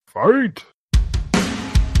Fight!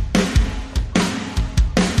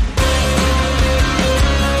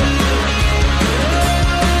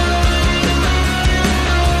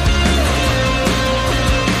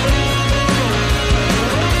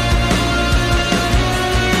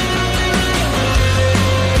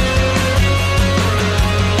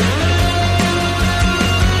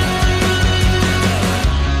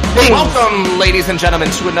 Welcome, ladies and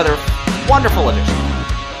gentlemen, to another wonderful edition,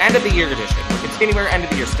 end of the year edition. We're continuing our end of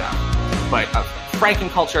the year stuff, but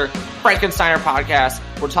FrankenCulture, FrankenSteiner podcast.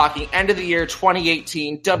 We're talking end of the year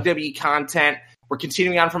 2018 WWE content. We're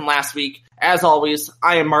continuing on from last week. As always,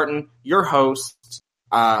 I am Martin, your host.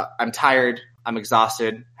 I'm tired. I'm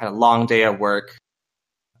exhausted. Had a long day at work.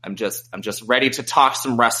 I'm just ready to talk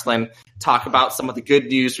some wrestling, talk about some of the good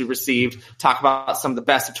news we received, talk about some of the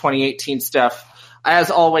best of 2018 stuff.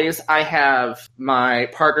 As always, I have my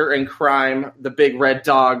partner in crime, the big red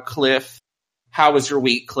dog, Cliff. How was your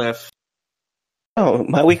week, Cliff? Oh,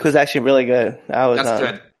 my week was actually really good. That's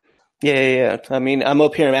good. Yeah. I mean, I'm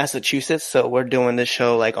up here in Massachusetts, so we're doing this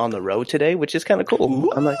show like on the road today, which is kind of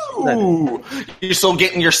cool. I'm like, you're still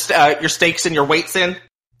getting your stakes and your weights in,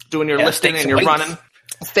 doing your lifting and your running.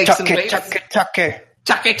 Stakes and weights. Chucky.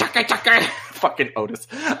 Fucking Otis.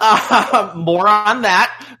 More on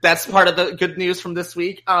that. That's part of the good news from this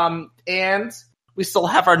week. And we still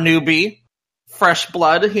have our newbie, fresh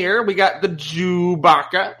blood here. We got the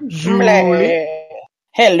Chewbacca. Julie.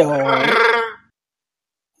 Hello.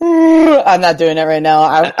 I'm not doing it right now.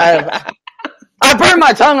 I burned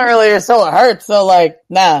my tongue earlier, so it hurts. So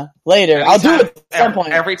later. I'll do it at some point.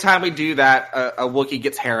 Every time we do that, a Wookiee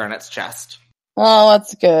gets hair on its chest. Oh,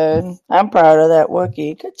 that's good. I'm proud of that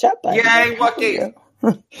Wookiee. Good job, buddy. Yay, Wookiee!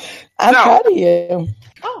 I'm proud of you.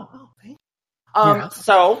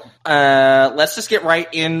 So, let's just get right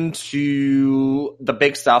into the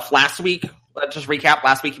big stuff. Last week, let's just recap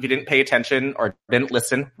last week if you didn't pay attention or didn't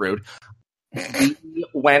listen. Rude. We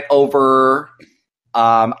went over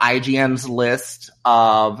IGN's list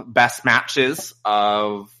of best matches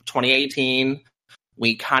of 2018.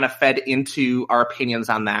 We kind of fed into our opinions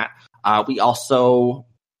on that. We also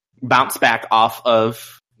bounced back off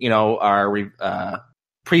of, our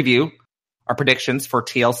preview, our predictions for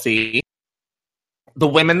TLC. The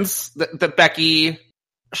women's, the Becky,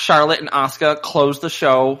 Charlotte, and Asuka closed the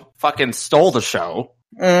show, fucking stole the show.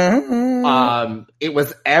 Mm-hmm. It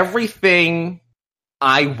was everything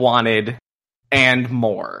I wanted and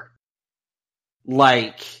more.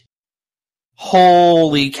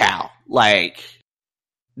 Holy cow. I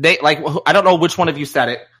don't know which one of you said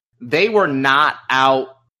it. They were not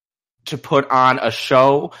out to put on a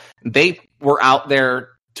show. They were out there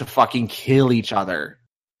to fucking kill each other.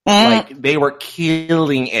 They were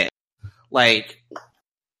killing it. And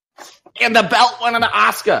the belt went on to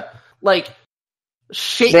Asuka.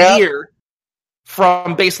 Here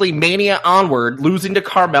from basically Mania onward, losing to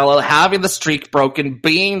Carmella, having the streak broken,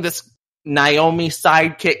 being this Naomi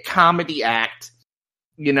sidekick comedy act.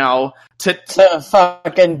 To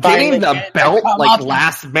fucking getting the belt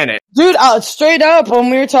last minute, dude. Straight up,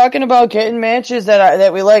 when we were talking about getting matches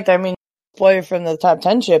that we liked, I mean, play from the top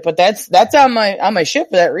 10 shit, but that's on my shit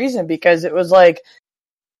for that reason, because it was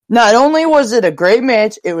not only was it a great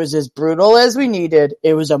match, it was as brutal as we needed.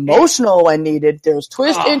 It was emotional when needed. There was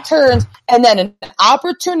twists and turns, and then an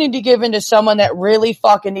opportunity given to someone that really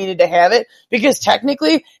fucking needed to have it, because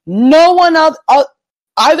technically no one else.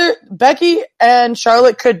 Either Becky and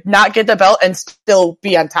Charlotte could not get the belt and still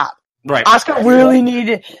be on top. Right. Asuka really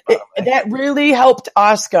needed it. That really helped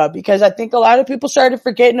Asuka, because I think a lot of people started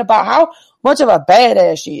forgetting about how much of a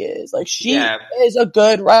badass she is. She is a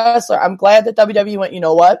good wrestler. I'm glad that WWE went, you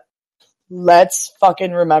know what? Let's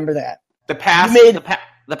fucking remember that. The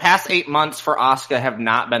past 8 months for Asuka have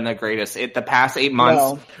not been the greatest. The past 8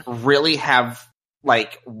 months really have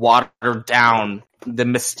watered down the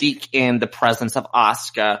mystique and the presence of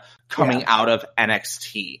Asuka coming out of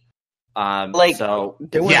NXT. So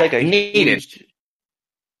there was a huge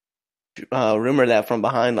rumor that from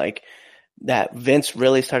behind, that Vince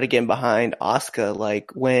really started getting behind Asuka,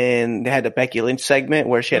 when they had the Becky Lynch segment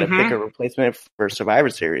where she had to pick a replacement for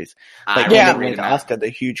Survivor Series. When they went to Asuka, the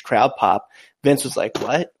huge crowd pop. Vince was like,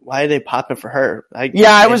 "What? Why are they popping for her?"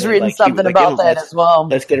 I was reading something about that as well.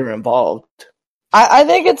 Let's get her involved. I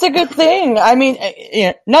think it's a good thing. I mean,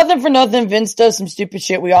 nothing for nothing. Vince does some stupid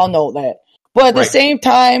shit. We all know that. But at the same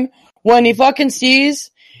time, when he fucking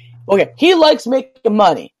sees, he likes making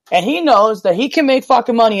money. And he knows that he can make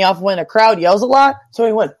fucking money off when a crowd yells a lot. So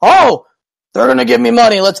he went, they're gonna give me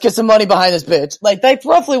money. Let's get some money behind this bitch. That's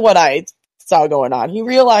roughly what I saw going on. He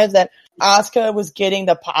realized that Asuka was getting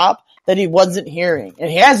the pop that he wasn't hearing. And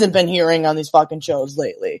he hasn't been hearing on these fucking shows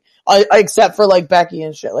lately. Except for like Becky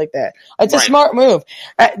and shit like that. It's a smart move.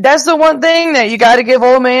 That's the one thing that you gotta give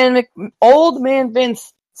old man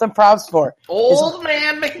Vince some props for. Old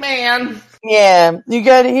man McMahon. Yeah. You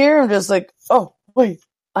gotta hear him just like, oh, wait,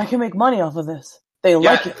 I can make money off of this. They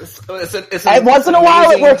like it. Once in a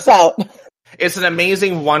while it works out. It's an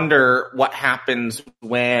amazing wonder what happens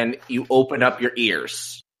when you open up your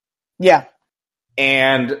ears. Yeah.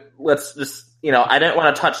 And let's just, I didn't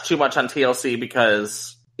want to touch too much on TLC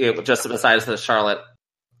because it just besides the Charlotte,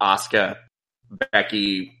 Asuka,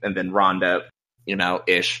 Becky, and then Ronda,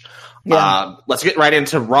 ish. Yeah. Let's get right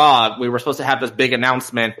into Raw. We were supposed to have this big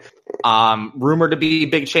announcement, rumored to be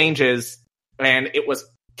big changes, and it was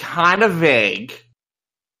kind of vague.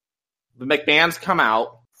 The McMahons come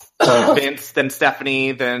out, Vince, then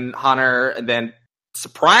Stephanie, then Hunter, and then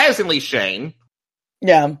surprisingly Shane.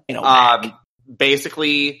 Yeah.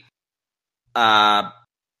 Basically, the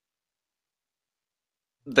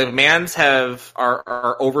McMahons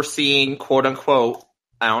are overseeing, quote unquote,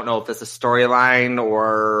 I don't know if this is storyline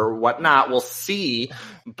or whatnot, we'll see,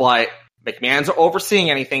 but McMahon's are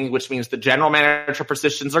overseeing anything, which means the general manager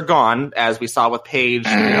positions are gone, as we saw with Paige,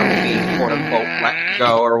 being quote unquote let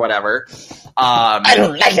go or whatever. I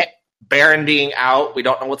don't like it. Baron being out, we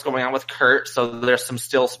don't know what's going on with Kurt, so there's some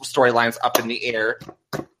still storylines up in the air.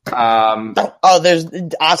 There's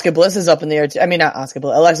Asuka Bliss is up in the air too. I mean, not Asuka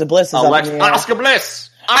Bliss. Alexa Bliss is up in the air. Asuka Bliss.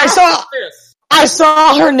 I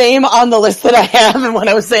saw her name on the list that I have, and when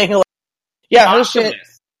I was saying, her shit.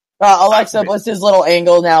 Alexa Bliss's little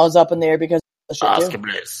angle now is up in the air because of the shit Asuka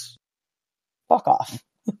Bliss. Fuck off.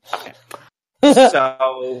 Okay.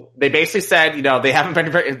 So they basically said, they haven't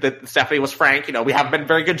been very. Stephanie was frank. We haven't been a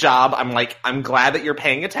very good job. I'm glad that you're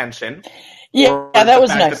paying attention. Yeah, that was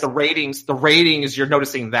nice. That the ratings, you're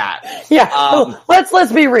noticing that. Yeah,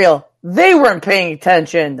 let's be real. They weren't paying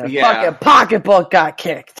attention. Their fucking pocketbook got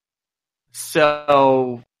kicked.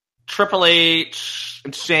 So Triple H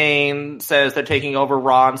and Shane says they're taking over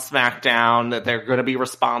Raw and SmackDown, that they're going to be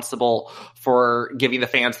responsible for giving the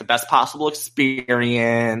fans the best possible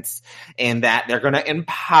experience, and that they're going to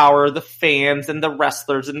empower the fans and the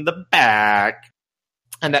wrestlers in the back.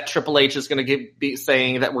 And that Triple H is going to be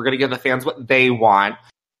saying that we're going to give the fans what they want,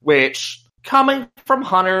 which, coming from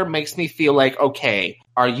Hunter, makes me feel like, okay,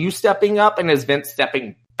 are you stepping up and is Vince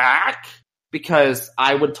stepping back? Because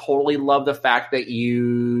I would totally love the fact that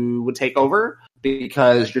you would take over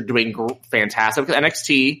because you're doing fantastic with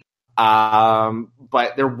NXT.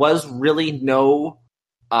 But there was really no,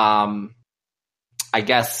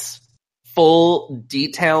 full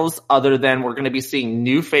details other than we're going to be seeing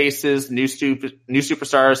new faces, new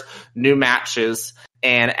superstars, new matches.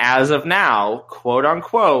 And as of now, quote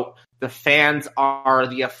unquote, the fans are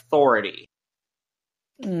the authority.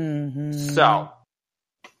 Mm-hmm. So,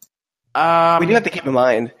 we do have to keep in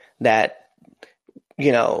mind that,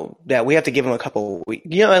 that we have to give them a couple weeks,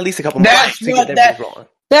 at least a couple months to get everything rolling.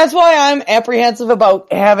 That's why I'm apprehensive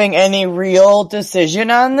about having any real decision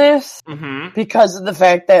on this. Mm-hmm. Because of the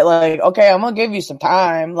fact that, okay, I'm gonna give you some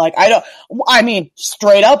time.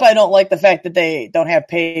 Straight up, I don't like the fact that they don't have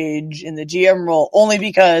Paige in the GM role, only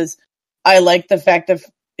because I like the fact that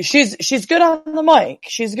she's good on the mic.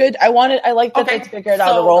 She's good. I like that they figured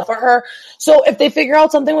out a role for her. So if they figure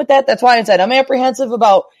out something with that, that's why I said I'm apprehensive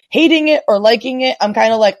about hating it or liking it. I'm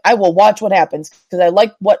kind of like, I will watch what happens because I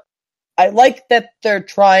like that they're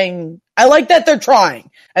trying.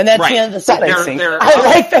 And that's the end of the sentence. I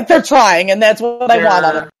like that they're trying, and that's what I want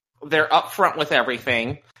out of them. They're upfront with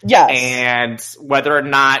everything. Yes. And whether or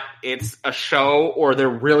not it's a show or they're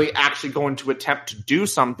really actually going to attempt to do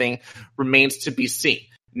something remains to be seen.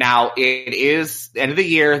 Now, it is the end of the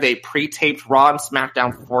year. They pre-taped Raw and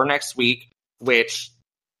SmackDown for next week, which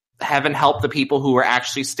heaven help the people who are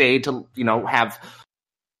actually stayed to, have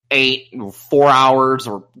 4 hours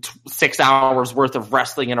or 6 hours worth of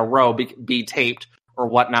wrestling in a row be taped or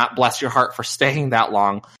whatnot. Bless your heart for staying that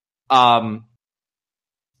long.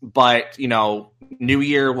 But, New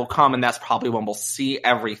Year will come and that's probably when we'll see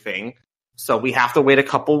everything. So we have to wait a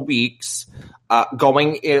couple weeks.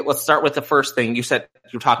 Let's start with the first thing. You said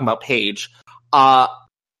you're talking about Paige.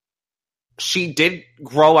 She did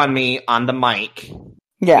grow on me on the mic.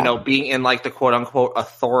 Yeah. Being in the quote unquote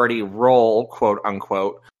authority role, quote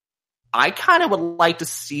unquote. I kind of would like to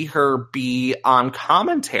see her be on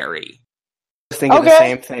commentary. I was thinking the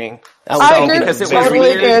same thing. I agree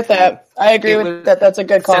with that. I agree with that. That's a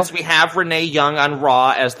good call. Since we have Renee Young on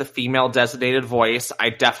Raw as the female designated voice,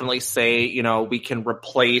 I definitely say, we can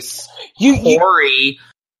replace Corey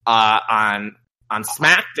on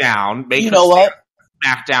SmackDown. You know what?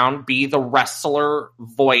 SmackDown, be the wrestler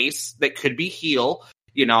voice that could be heel.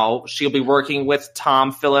 You know, she'll be working with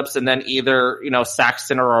Tom Phillips and then either, you know,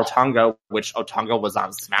 Saxton or Otunga, which Otunga was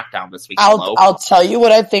on SmackDown this week. I'll tell you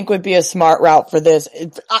what I think would be a smart route for this.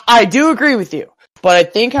 I do agree with you, but I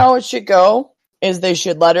think how it should go is they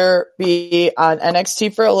should let her be on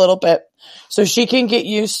NXT for a little bit so she can get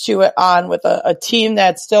used to it on with a team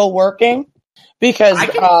that's still working. Because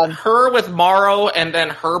her with Morrow and then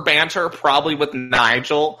her banter probably with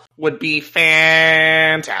Nigel would be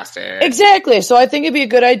fantastic. Exactly. So I think it'd be a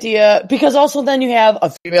good idea because also then you have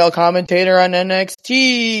a female commentator on NXT.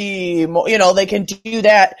 You know, they can do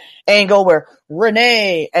that angle where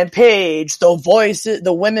Renee and Paige,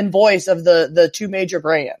 the women voice of the two major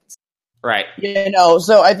brands. Right. You know,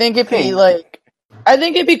 so I think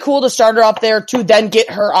it'd be cool to start her off there to then get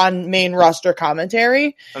her on main roster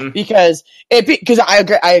commentary because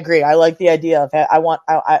I agree. I like the idea of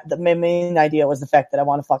the main idea was the fact that I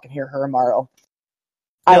want to fucking hear her tomorrow.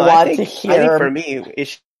 I think for me,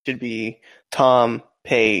 it should be Tom,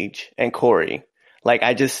 Paige, and Corey. Like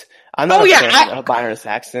I'm not a fan of Byron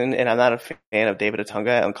Saxton and I'm not a fan of David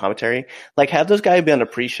Otunga on commentary. Like have those guys be on the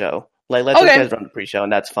pre-show. Like let those guys run the pre-show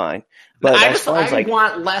and that's fine. But I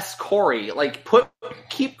want less Corey. Like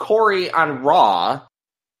keep Corey on Raw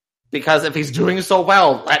because if he's doing so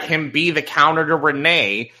well, let him be the counter to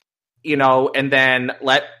Renee, you know, and then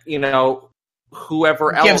let, you know,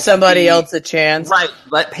 whoever else give somebody else a chance. Right.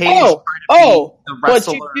 Let Paige the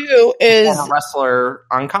wrestler, what you do is a wrestler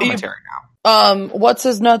on commentary now. What's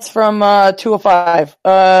his nuts from 205?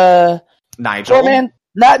 Nigel. Poor man,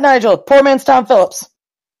 not Nigel. Poor man's Tom Phillips.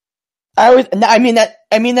 I mean that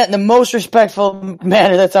in the most respectful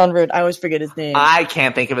manner. That sounds rude. I always forget his name. I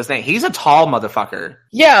can't think of his name. He's a tall motherfucker.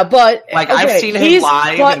 Yeah, but like I've seen him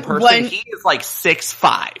live in person. He is like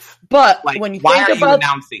 6'5". But like, when you why think are about you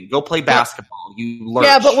announcing? Go play basketball. You lurch.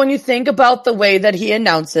 Yeah, but when you think about the way that he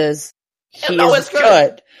announces, he is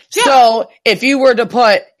good. Yeah. So if you were to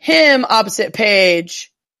put him opposite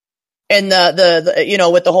Paige and the you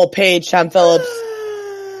know with the whole Paige Tom Phillips,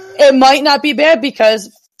 it might not be bad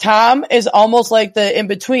because Tom is almost like the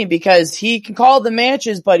in-between because he can call the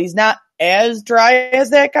matches, but he's not as dry as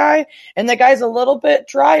that guy. And the guy's a little bit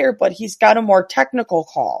drier, but he's got a more technical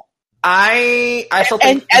call. I still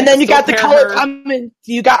think and then you got the color coming.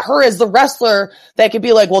 You got her as the wrestler that could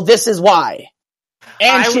be like, well, this is why.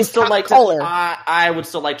 And she's still like color. I would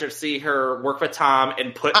still like to see her work with Tom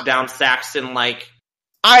and put down Saxton like.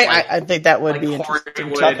 I think that would be interesting.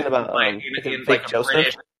 You're talking about Vic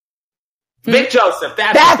Joseph. Vic Joseph,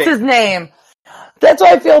 that's his name. That's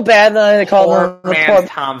why I feel bad that I call him poor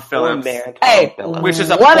Tom Phillips. Hey, which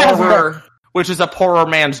is a poorer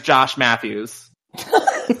man's Josh Matthews.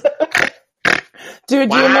 Dude,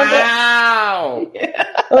 do you remember? Wow.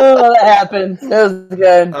 Oh, that happened. It was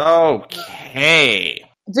good. Okay.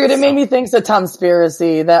 Dude, it made me think of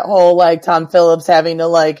Tomspiracy. That whole like Tom Phillips having to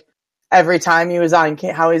like every time he was on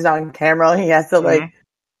how he's on camera, he has to like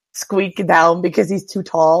squeak down because he's too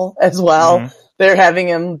tall as well. They're having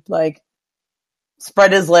him like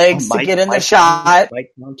spread his legs to get in the shot.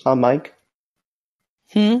 Mike.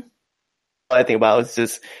 I think about is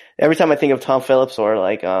just every time I think of Tom Phillips or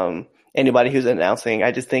like anybody who's announcing,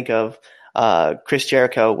 I just think of Chris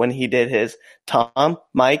Jericho when he did his Tom,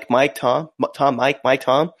 Mike, Tom.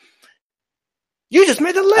 You just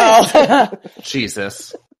made the list. Oh.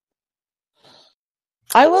 Jesus.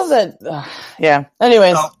 I love that. Yeah.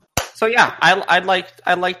 Anyways. So yeah, I'd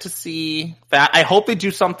like to see that. I hope they do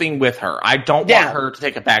something with her. I don't want her to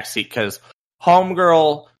take a back seat because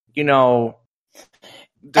Homegirl, you know,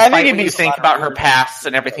 despite what you think about her past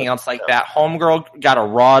and everything else like that, Homegirl got a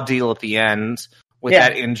raw deal at the end with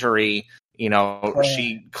that injury. You know,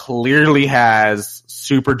 she clearly has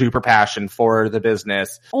super duper passion for the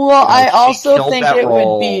business. Well, you know, I also think it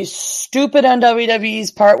would be stupid on WWE's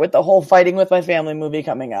part with the whole Fighting With My Family movie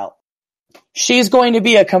coming out. She's going to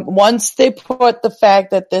be once they put the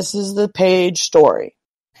fact that this is the Paige story,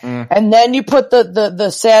 and then you put the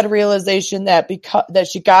sad realization that that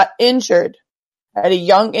she got injured at a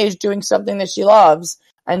young age doing something that she loves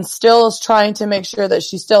and still is trying to make sure that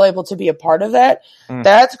she's still able to be a part of that.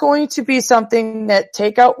 That's going to be something that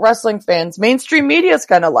takeout wrestling fans, mainstream media is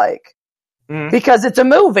going to like because it's a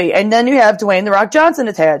movie. And then you have Dwayne The Rock Johnson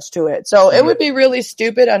attached to it. So it would be really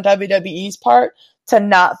stupid on WWE's part to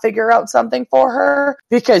not figure out something for her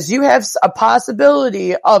because you have a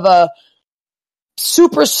possibility of a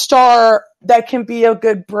superstar that can be a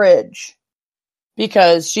good bridge.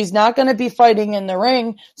 Because she's not going to be fighting in the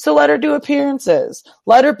ring, so let her do appearances.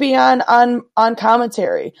 Let her be on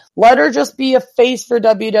commentary. Let her just be a face for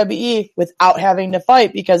WWE without having to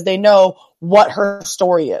fight because they know what her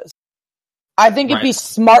story is. I think it'd be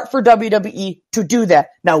smart for WWE to do that.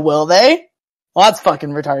 Now, will they? Well, that's fucking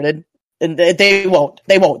retarded. And they won't.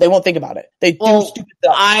 They won't think about it. They do stupid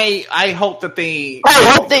stuff. I hope that they...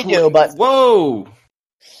 I hope they do, but... Whoa!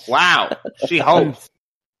 Wow. She hopes.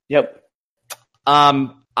 Yep.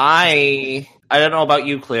 I don't know about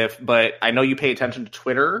you, Cliff, but I know you pay attention to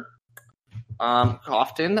Twitter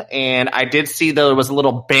often, and I did see there was a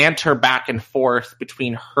little banter back and forth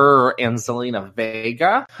between her and Zelina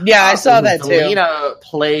Vega. Yeah, I saw that too. Zelina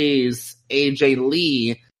plays AJ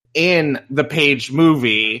Lee in the Paige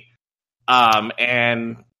movie,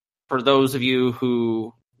 and for those of you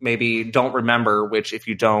who maybe don't remember, which if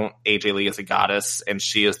you don't, AJ Lee is a goddess, and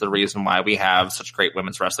she is the reason why we have such great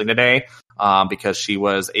women's wrestling today, because she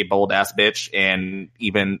was a bold-ass bitch and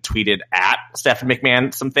even tweeted at Stephanie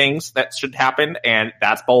McMahon some things that should happen, and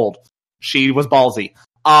that's bold. She was ballsy.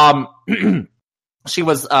 She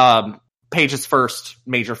was Paige's first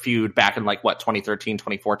major feud back in, 2013,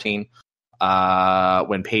 2014,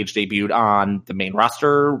 when Paige debuted on the main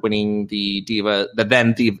roster, winning the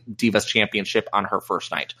Divas Championship on her first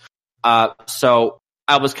night. So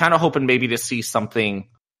I was kind of hoping maybe to see something,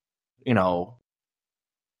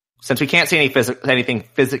 since we can't see anything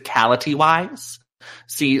physicality-wise,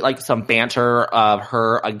 see some banter of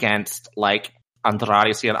her against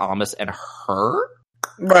Andrade Cien Almas and her.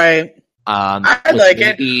 Right. I like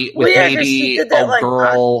it. With maybe a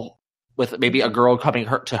girl. With maybe a girl coming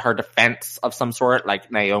to her defense of some sort,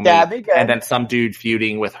 like Naomi, and then some dude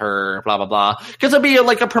feuding with her, blah, blah, blah. Because it'd be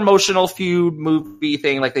a promotional feud movie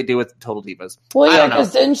thing like they do with Total Divas. Well, yeah,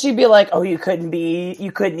 because didn't she be like, oh, you couldn't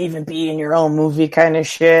even be in your own movie kind of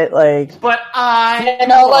shit? But I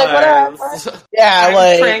whatever. Yeah,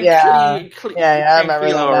 I remember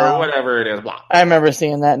that now. Or whatever it is. Blah. I remember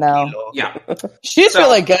seeing that now. Yeah. She's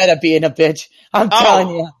really good at being a bitch. I'm telling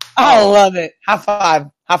you. I love it. High five.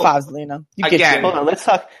 High fives, Lena. Hold on, let's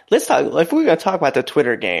talk. If we're going to talk about the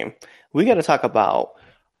Twitter game, we got to talk about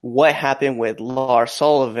what happened with Lars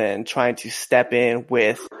Sullivan trying to step in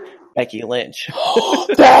with Becky Lynch. We'll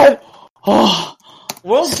get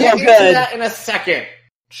into that in a second.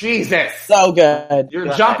 Jesus. So good.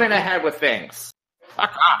 You're jumping ahead with things.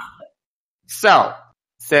 Fuck off. So,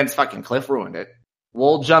 since fucking Cliff ruined it,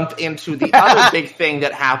 we'll jump into the other big thing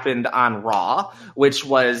that happened on Raw, which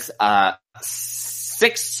was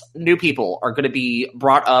 6 new people are going to be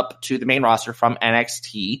brought up to the main roster from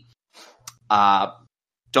NXT.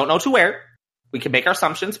 Don't know to where. We can make our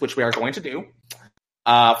assumptions, which we are going to do.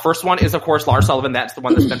 First one is, of course, Lars Sullivan. That's the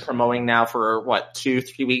one that's been promoting now for,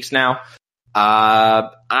 2-3 weeks now. I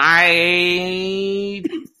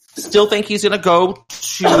still think he's going to go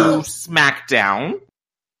to SmackDown.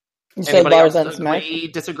 You said Lars on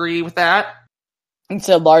SmackDown? Disagree with that? You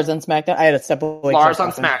said Lars on SmackDown? I had to step away. Lars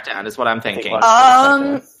on SmackDown is what I'm thinking.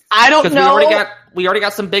 I don't know. We already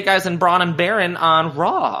got some big guys in Braun and Baron on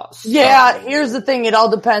Raw. So. Yeah, here's the thing. It all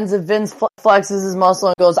depends if Vince flexes his muscle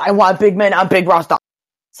and goes, I want big men on big roster.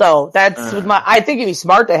 So that's I think it'd be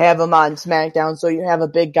smart to have him on SmackDown so you have a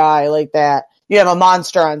big guy like that. You have a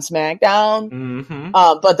monster on SmackDown. Mm-hmm.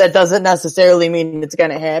 But that doesn't necessarily mean it's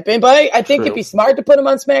going to happen. But I think it'd be smart to put him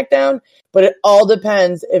on SmackDown. But it all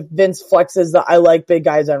depends if Vince flexes the I like big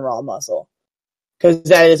guys on Raw muscle. Because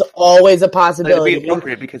that is always a possibility. It'd be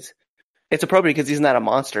appropriate because he's not a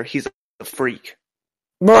monster. He's a freak.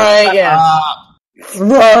 Right, yeah.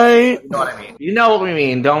 Right. You know what I mean. You know what we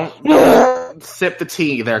mean. Don't sip the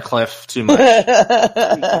tea there, Cliff, too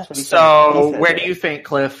much. So, where do you think,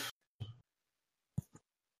 Cliff?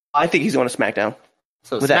 I think he's going to SmackDown.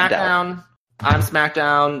 So SmackDown, on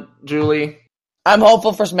SmackDown, Julie? I'm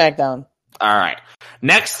hopeful for SmackDown. All right.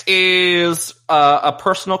 Next is a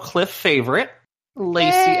personal Cliff favorite,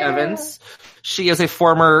 Lacey Evans. She is a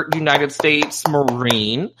former United States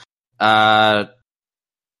Marine. I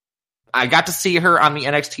got to see her on the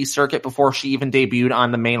NXT circuit before she even debuted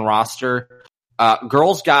on the main roster.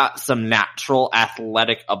 Girl's got some natural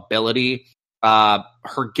athletic ability.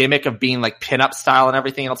 Her gimmick of being pinup style and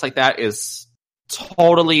everything else like that is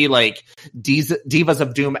totally Divas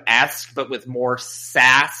of Doom-esque, but with more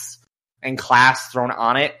sass and class thrown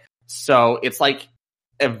on it. So it's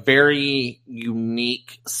a very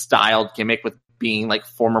unique styled gimmick with being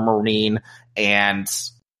former Marine and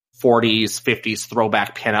 40s, 50s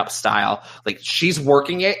throwback pinup style. She's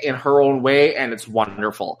working it in her own way and it's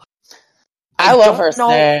wonderful. I love her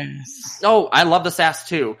sass. Oh, I love the sass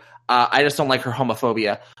too. I just don't like her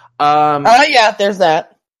homophobia. Yeah, there's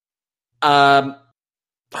that.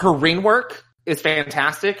 Her ring work is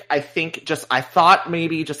fantastic. I thought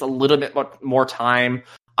maybe just a little bit more time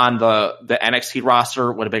on the NXT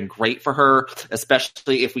roster would have been great for her,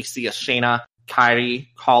 especially if we see a Shayna Kairi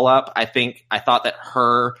call up. I thought that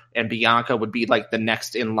her and Bianca would be like the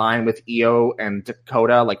next in line with Io and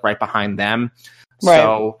Dakota, like right behind them. Right.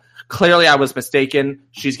 So clearly I was mistaken.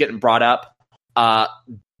 She's getting brought up.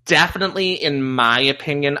 Definitely, in my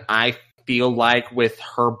opinion, I feel like with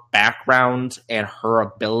her background and her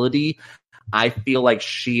ability, I feel like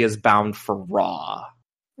she is bound for Raw.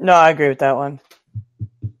 No, I agree with that one.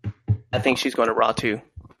 I think she's going to Raw too.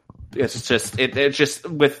 It's just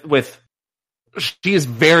with she is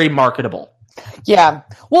very marketable. Yeah.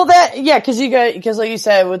 Well, because like you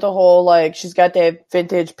said, with the whole, like, she's got that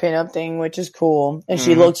vintage pinup thing, which is cool, and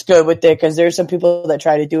she looks good with it, because there's some people that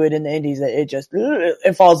try to do it in the indies that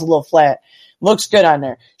it falls a little flat. Looks good on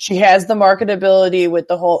there. She has the marketability with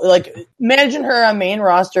the whole, like, imagine her on main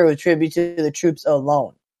roster with Tribute to the Troops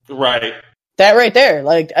alone. Right. That right there,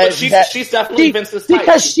 like, she's definitely Vince's type.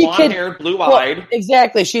 Because she's blonde-haired, blue-eyed. Well,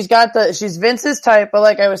 exactly. She's Vince's type, but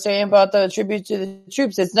like I was saying about the Tribute to the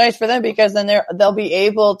Troops, it's nice for them because then they'll be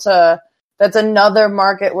able to. That's another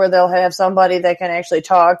market where they'll have somebody that can actually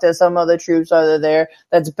talk to some of the troops other there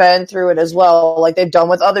that's been through it as well, like they've done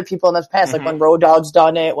with other people in the past, like when Road Dogg's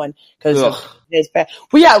done it, because of his past.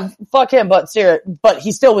 Well, yeah, fuck him, but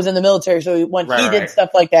he still was in the military, so when he did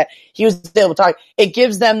stuff like that, he was able to talk. It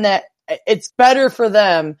gives them that. It's better for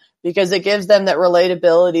them because it gives them that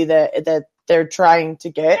relatability that they're trying to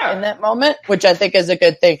get in that moment, which I think is a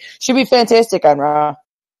good thing. She'd be fantastic on Raw.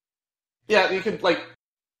 Yeah, you could, like,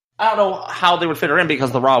 I don't know how they would fit her in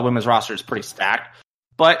because the Raw women's roster is pretty stacked.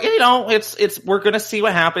 But, you know, we're going to see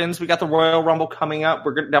what happens. We got the Royal Rumble coming up.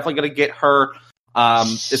 We're definitely going to get her.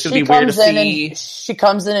 It's going to be weird to see. She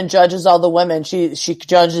comes in and judges all the women. She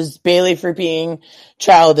judges Bayley for being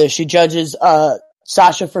childish. She judges,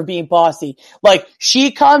 Sasha for being bossy. Like,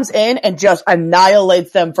 she comes in and just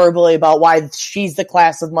annihilates them verbally about why she's the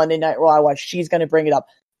class of Monday Night Raw, why she's going to bring it up.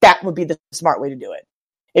 That would be the smart way to do it.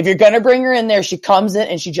 If you're going to bring her in there, she comes in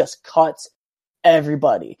and she just cuts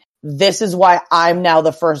everybody. This is why I'm now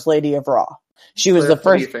the first lady of Raw. She was the first.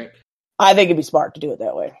 What do you think? I think it'd be smart to do it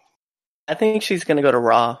that way. I think she's going to go to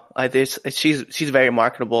Raw. She's very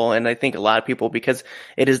marketable, and I think a lot of people, because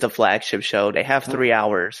it is the flagship show, they have 3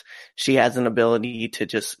 hours. She has an ability to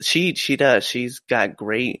just she does. She's got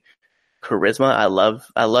great charisma. I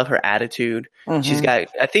love her attitude.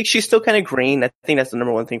 Mm-hmm. I think she's still kind of green. I think that's the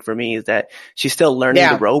number one thing for me, is that she's still learning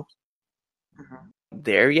the ropes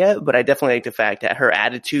there yet, but I definitely like the fact that her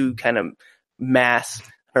attitude kind of masks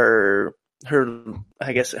her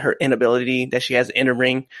I guess her inability that she has in the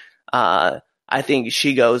ring. I think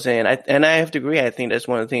she goes in, and I have to agree. I think that's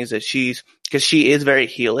one of the things that because she is very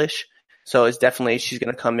heelish. So it's definitely, she's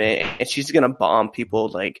going to come in and she's going to bomb people.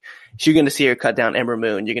 Like, you're going to see her cut down Ember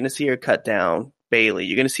Moon. You're going to see her cut down Bayley.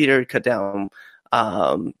 You're going to see her cut down,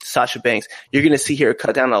 Sasha Banks. You're going to see her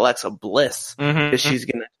cut down Alexa Bliss. Because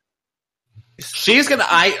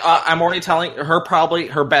I'm already telling her, probably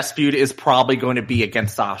her best feud is probably going to be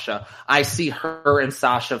against Sasha. I see her and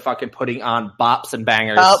Sasha fucking putting on bops and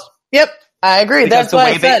bangers. Yep. I agree. Because that's why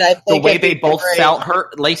I said I think the way they both sell her,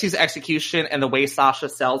 Lacey's execution and the way Sasha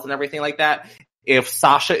sells and everything like that. If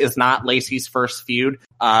Sasha is not Lacey's first feud,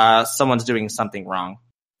 someone's doing something wrong.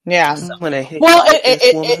 Yeah.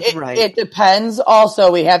 It depends.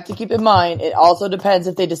 Also, we have to keep in mind, it also depends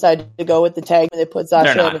if they decide to go with the tag and they put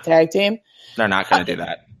Sasha on the tag team. They're not going to do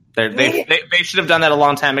that. They should have done that a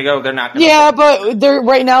long time ago. They're not going to. Yeah, but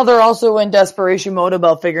right now they're also in desperation mode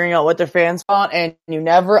about figuring out what their fans want, and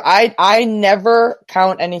I never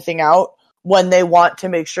count anything out when they want to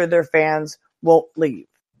make sure their fans won't leave.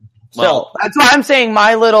 So that's why I'm saying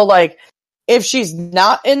my little, like, if she's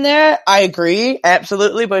not in there, I agree,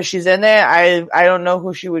 absolutely, but if she's in there, I don't know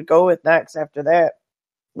who she would go with next after that.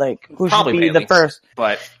 Like, who probably should be Bayley, the first?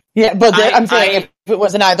 But yeah, but I'm saying if it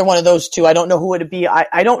wasn't either one of those two, I don't know who it would be.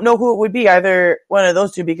 I don't know who it would be, either one of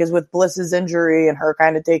those two, because with Bliss's injury and her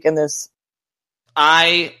kind of taking this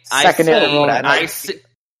secondary role.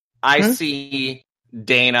 I see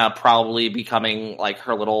Dana probably becoming like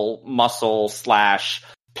her little muscle /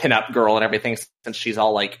 pinup girl and everything, since she's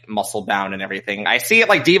all like muscle bound and everything. I see it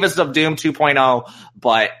like Divas of Doom 2.0,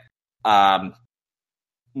 but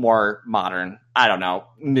more modern. I don't know,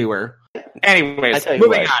 newer. Anyways,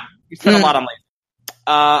 moving on. You spent a lot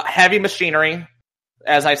on Heavy Machinery.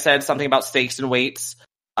 As I said, something about stakes and weights.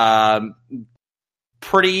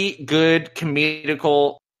 Pretty good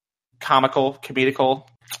comical.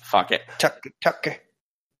 Fuck it. Tucker.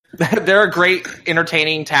 They're a great,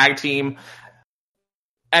 entertaining tag team.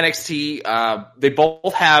 NXT, they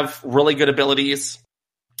both have really good abilities.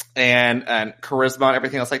 and charisma and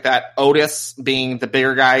everything else like that. Otis, being the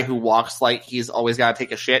bigger guy who walks like he's always got to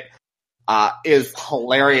take a shit, is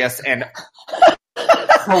hilarious and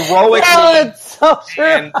heroically so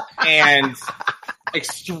true. and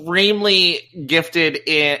extremely gifted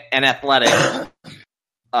and athletic.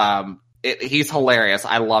 He's hilarious.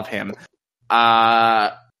 I love him.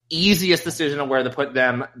 Easiest decision of where to put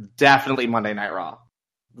them, definitely Monday Night Raw.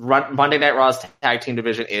 Monday Night Raw's tag team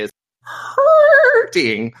division is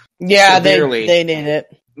hurting. Yeah, they need it.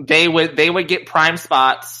 They would get prime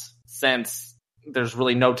spots since there's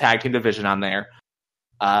really no tag team division on there.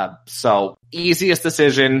 So easiest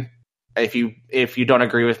decision. If you don't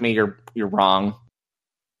agree with me, you're wrong.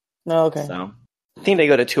 No, okay. So I think they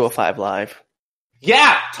go to 205 Live.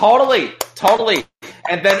 Yeah, totally.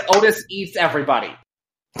 And then Otis eats everybody.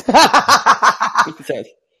 He says,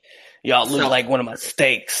 "Y'all look like one of my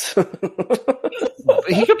steaks."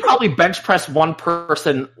 He could probably bench press one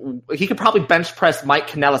person. He could probably bench press Mike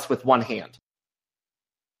Kanellis with one hand.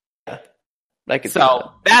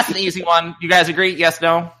 So that's an easy one. You guys agree? Yes,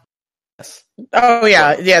 no? Yes. Oh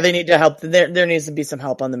yeah, they need to help. There needs to be some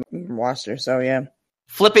help on the roster. So yeah,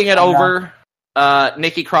 flipping it over,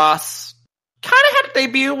 Nikki Cross kind of had a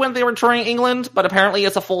debut when they were touring England, but apparently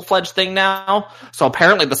it's a full-fledged thing now. So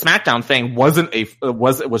apparently the SmackDown thing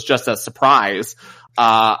was just a surprise.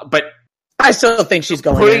 But I still think she's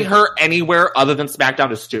going. Putting her anywhere other than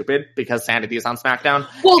SmackDown is stupid because Sanity is on SmackDown.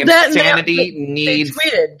 Well, Sanity needs.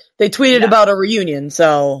 They tweeted about a reunion.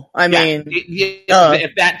 So I mean,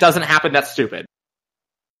 if that doesn't happen, that's stupid.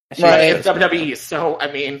 Right. It's WWE, so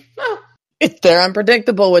I mean, they're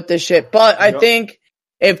unpredictable with this shit. But I think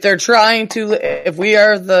if they're trying to, if we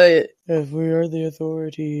are the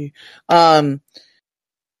authority,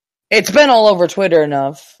 it's been all over Twitter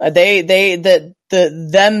enough. They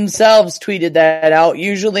themselves tweeted that out.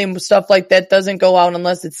 Usually stuff like that doesn't go out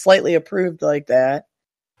unless it's slightly approved like that.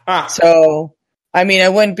 So, I mean, I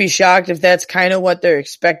wouldn't be shocked if that's kind of what they're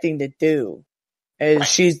expecting to do.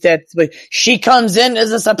 She comes in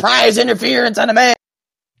as a surprise interference on a man.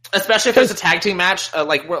 Especially if there's a tag team match,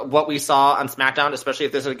 like what we saw on SmackDown, especially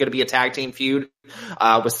if there's going to be a tag team feud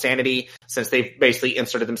with Sanity, since they've basically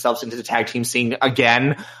inserted themselves into the tag team scene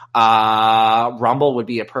again. Rumble would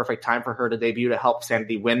be a perfect time for her to debut to help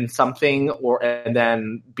Sanity win something, and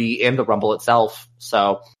then be in the Rumble itself.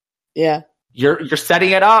 So, yeah, you're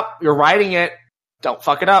setting it up, you're writing it. Don't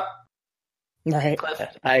fuck it up. Right.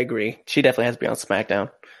 I agree. She definitely has to be on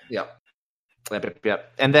SmackDown. Yep.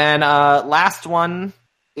 And then last one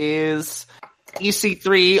is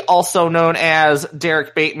EC3, also known as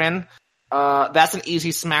Derek Bateman. That's an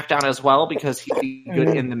easy SmackDown as well because he'd be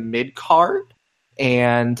good in the mid card.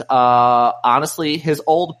 And honestly, his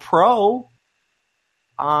old pro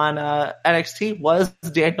on NXT was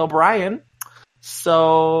Daniel Bryan.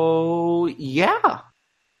 So yeah,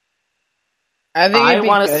 I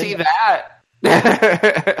want to see that.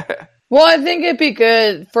 Well, I think it'd be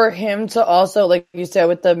good for him to also, like you said,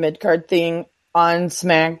 with the mid card thing on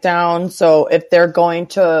SmackDown. So if they're going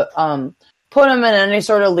to put him in any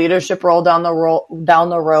sort of leadership role down the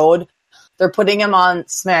road, they're putting him on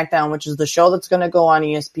SmackDown, which is the show that's going to go on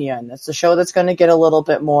ESPN. It's the show that's going to get a little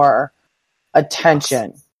bit more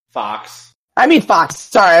attention. Fox. I mean Fox.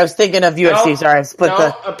 Sorry, I was thinking of UFC. Sorry, I split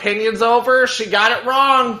the opinion's over. She got it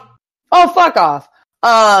wrong. Oh, fuck off.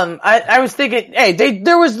 I was thinking, hey,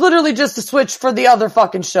 there was literally just a switch for the other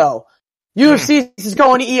fucking show. UFC is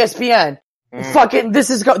going to ESPN. Fucking,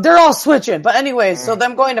 they're all switching. But anyways, so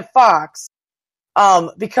them going to Fox,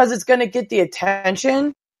 because it's gonna get the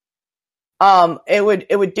attention,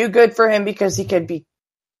 it would do good for him because he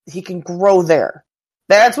can grow there.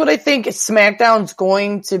 That's what I think SmackDown's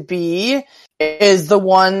going to be, is the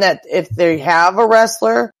one that if they have a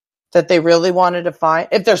wrestler that they really wanted to find,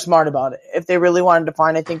 if they're smart about it, if they really wanted to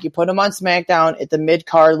find, I think you put him on SmackDown at the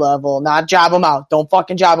mid-card level, not job him out. Don't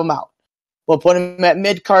fucking job him out. We'll put him at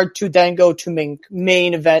mid-card to then go to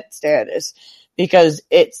main event status because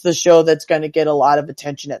it's the show that's going to get a lot of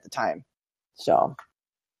attention at the time. So,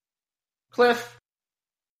 Cliff?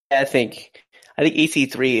 I think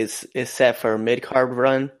EC3 is set for a mid-card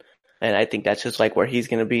run, and I think that's just like where he's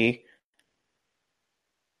going to be.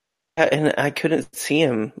 And I couldn't see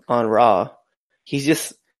him on Raw. He's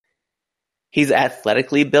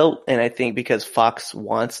athletically built, and I think because Fox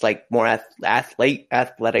wants like more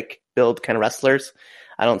athletic build kind of wrestlers,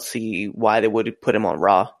 I don't see why they would put him on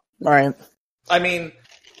Raw. All right. I mean,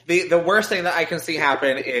 the worst thing that I can see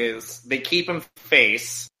happen is they keep him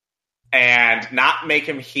face and not make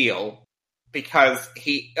him heel because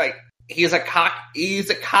he's a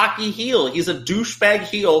cocky heel. He's a douchebag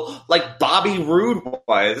heel like Bobby Roode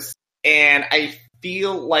was. And I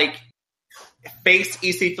feel like face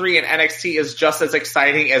EC3 in NXT is just as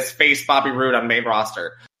exciting as face Bobby Roode on main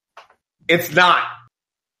roster. It's not.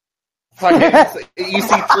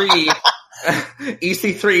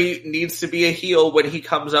 EC3 needs to be a heel when he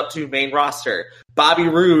comes up to main roster. Bobby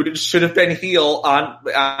Roode should have been heel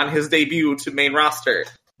on his debut to main roster.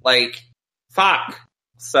 Like, fuck.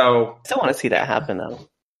 So I still want to see that happen, though.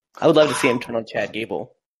 I would love to see him turn on Chad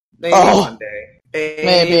Gable. Maybe one day.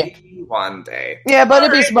 Maybe one day. Yeah, but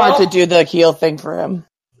it'd be smart to do the heel thing for him.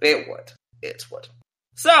 It would. It would.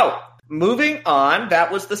 So, moving on.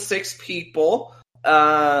 That was the 6 people.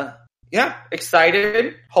 Yeah,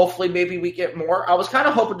 excited. Hopefully maybe we get more. I was kind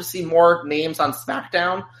of hoping to see more names on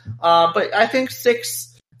SmackDown. But I think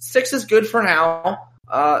 6 is good for now.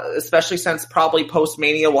 Especially since probably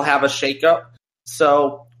post-Mania we'll have a shakeup.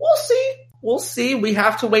 So, we'll see. We'll see. We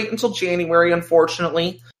have to wait until January,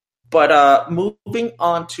 unfortunately. But moving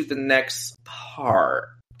on to the next part.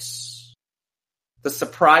 The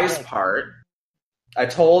surprise part. I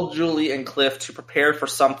told Julie and Cliff to prepare for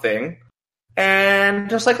something. And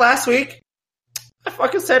just like last week, I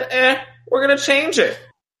fucking said, we're going to change it.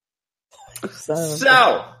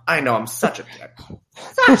 So, I know I'm such a dick.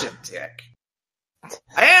 Such a dick.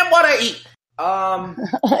 I am what I eat.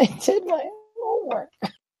 I did my homework.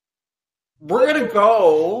 We're going to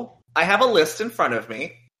go. I have a list in front of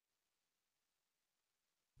me.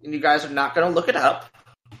 And you guys are not going to look it up.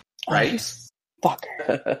 Right?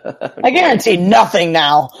 Fucker. I guarantee nothing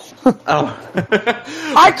now. Oh.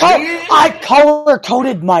 I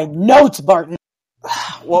color-coded my notes, Barton.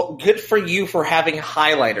 Well, good for you for having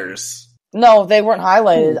highlighters. No, they weren't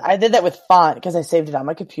highlighted. I did that with font because I saved it on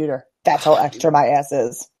my computer. That's how extra my ass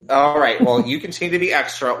is. All right. Well, you continue to be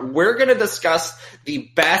extra. We're going to discuss the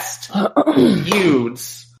best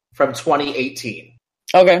feuds from 2018.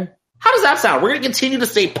 Okay. How does that sound? We're going to continue to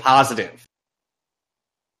stay positive.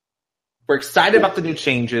 We're excited about the new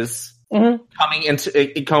changes coming into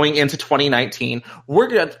 2019.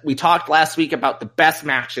 We talked last week about the best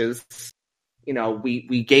matches. You know,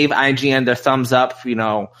 we gave IGN their thumbs up, you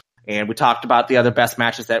know, and we talked about the other best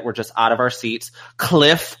matches that were just out of our seats.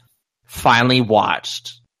 Cliff finally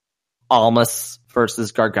watched Almas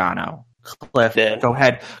versus Gargano. Cliff, go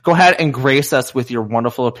ahead and grace us with your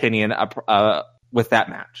wonderful opinion with that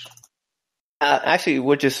match. Actually,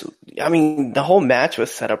 the whole match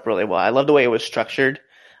was set up really well. I love the way it was structured.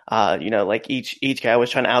 Like each guy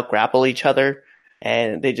was trying to out grapple each other,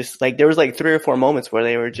 and they just there was 3 or 4 moments where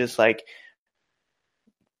they were just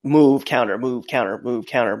move, counter, move, counter, move,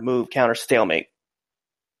 counter, move, counter, stalemate.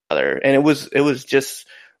 And it was just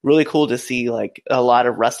really cool to see a lot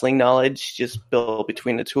of wrestling knowledge just built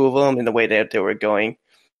between the two of them and the way that they were going.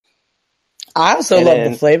 I also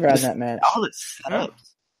love the flavor on that match. All the setups.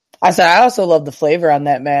 I also love the flavor on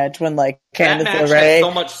that match when Candice LeRae had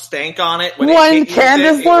so much stank on it. When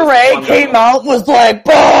Candice LeRae came out, was like,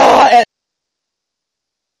 bah! And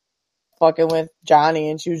fucking with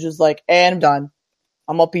Johnny, and she was just like, and I'm done.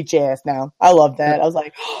 I'm gonna beat your ass now. I love that. I was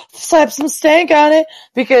like, slap some stank on it,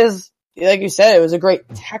 because like you said, it was a great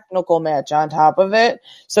technical match on top of it.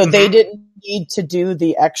 So they didn't need to do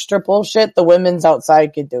the extra bullshit. The women's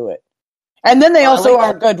outside could do it. And then they also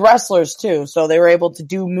are good wrestlers too, so they were able to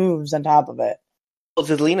do moves on top of it. Well,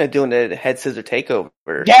 Zelina doing the head scissor takeover.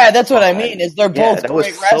 Yeah, that's what I mean. Is they're both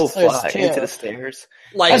great wrestlers too. Into the stairs.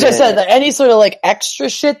 As I said, any sort of extra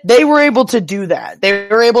shit, they were able to do that. They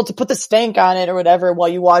were able to put the stank on it or whatever while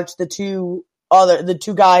you watch the two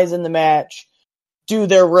guys in the match do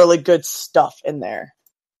their really good stuff in there.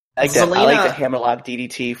 I like the hammerlock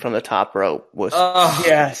DDT from the top rope was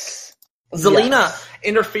yes. Zelina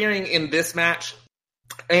interfering in this match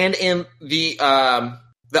and in the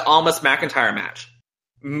Almas McIntyre match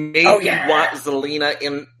made me want Zelina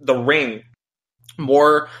in the ring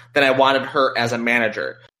more than I wanted her as a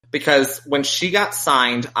manager. Because when she got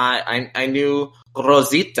signed, I knew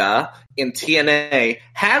Rosita in TNA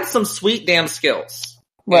had some sweet damn skills.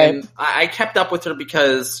 Right. And I kept up with her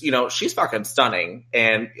because, she's fucking stunning.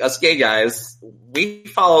 And us gay guys, we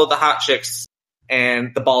follow the hot chicks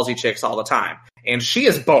and the ballsy chicks all the time. And she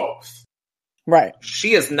is both. Right.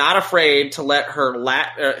 She is not afraid to let her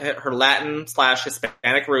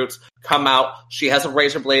Latin/Hispanic roots come out. She has a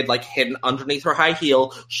razor blade hidden underneath her high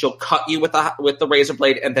heel. She'll cut you with the razor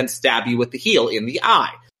blade and then stab you with the heel in the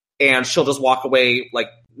eye. And she'll just walk away like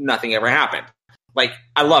nothing ever happened.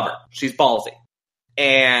 I love her. She's ballsy.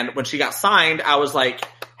 And when she got signed, I was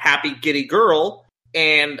happy giddy girl.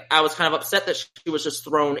 And I was kind of upset that she was just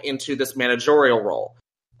thrown into this managerial role.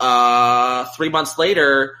 3 months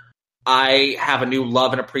later, I have a new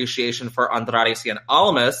love and appreciation for Andrade Cien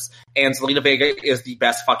Almas, and Zelina Vega is the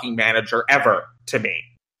best fucking manager ever to me.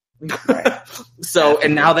 Right. So,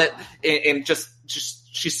 and now that, and just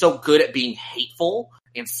she's so good at being hateful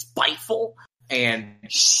and spiteful, and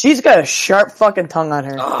she's got a sharp fucking tongue on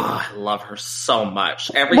her. Oh, I love her so much.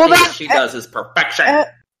 Everything that she does is perfection.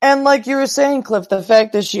 And like you were saying, Cliff, the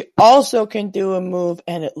fact that she also can do a move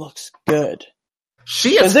and it looks good.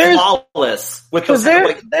 She is flawless with those.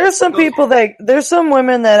 There's some people there's some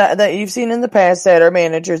women that you've seen in the past that are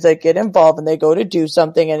managers that get involved and they go to do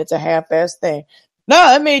something and it's a half-assed thing. No,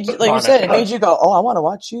 that made you, like you said, it made you go, oh, I want to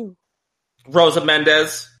watch you. Rosa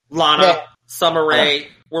Mendez, Lana, Summer Rae,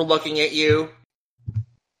 we're looking at you.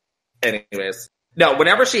 Anyways, no,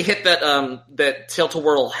 whenever she hit that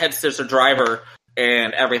tilt-a-whirl head scissor driver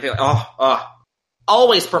and everything,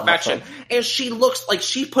 always perfection. And she looks like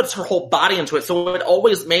she puts her whole body into it, so it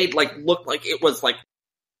always made look like it was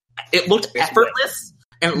it looked effortless.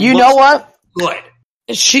 And you know what? Good.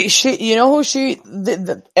 She, you know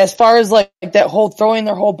who as far as like that whole throwing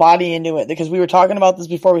their whole body into it, because we were talking about this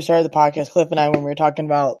before we started the podcast, Cliff and I, when we were talking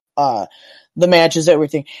about the matches,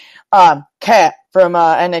 everything. Kat from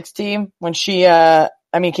NXT, when she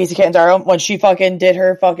Casey Catanzaro, when she fucking did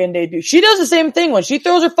her fucking debut, she does the same thing. When she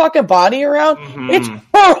throws her fucking body around, it's her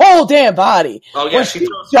whole damn body. Oh yeah, when she's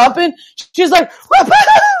jumping, she's like,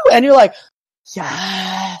 and you're like,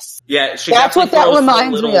 yes. Yeah, that's what that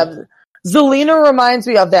reminds me of. Zelina reminds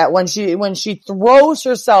me of that when she throws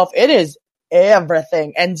herself. It is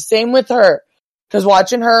everything, and same with her. Because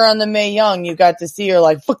watching her on the Mae Young, you got to see her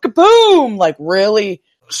like boom, like really.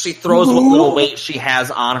 She throws what little weight she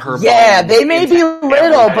has on her. Yeah, they may be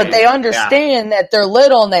little, but they understand that they're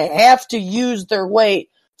little and they have to use their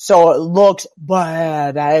weight, so it looks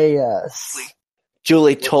badass.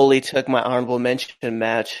 Julie totally took my honorable mention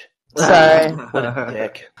match. Sorry. What a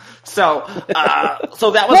dick. So that was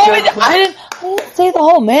good. I didn't say the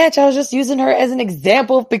whole match. I was just using her as an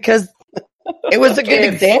example because it was a good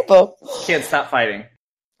example. Kids, stop fighting.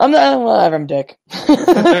 I'm dick.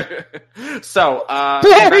 So,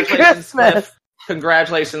 Merry Christmas.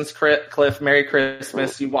 Congratulations, Cliff. Merry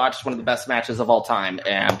Christmas. You watched one of the best matches of all time,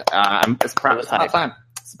 and it's about time.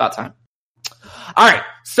 It's about time. All right,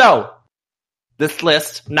 so this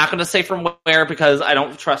list, I'm not going to say from where because I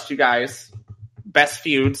don't trust you guys. Best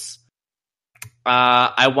feuds.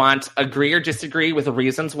 I want agree or disagree with the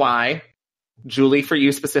reasons why. Julie, for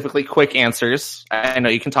you specifically, quick answers. I know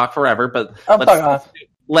you can talk forever, but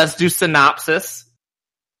let's do synopsis.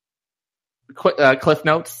 Cliff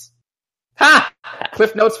notes. Ha!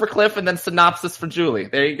 Cliff notes for Cliff and then synopsis for Julie.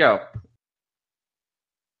 There you go.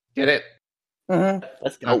 Get it? Mm-hmm.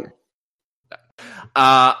 Let's go. Okay.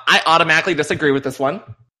 I automatically disagree with this one.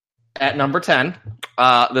 At number 10,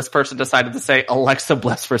 this person decided to say Alexa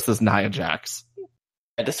Bliss versus Nia Jax.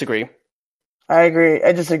 I disagree. I agree.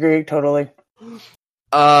 I disagree totally.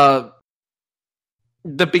 The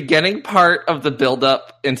beginning part of the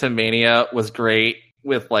build-up into Mania was great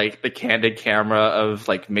with, the candid camera of,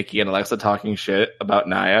 Mickey and Alexa talking shit about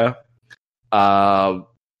Nia. That's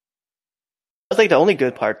the only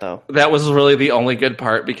good part, though. That was really the only good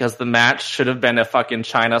part because the match should have been a fucking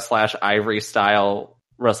China/Ivory style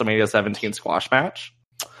WrestleMania 17 squash match.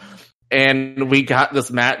 And we got this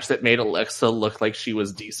match that made Alexa look like she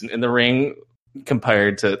was decent in the ring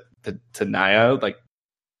compared to Nia.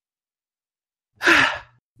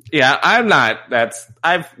 Yeah, I'm not.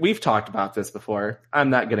 We've talked about this before. I'm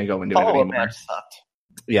not going to go into it anymore. Match sucked.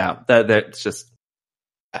 Yeah, that's just.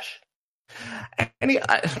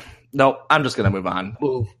 No, I'm just going to move on.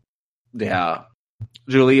 Move. Yeah.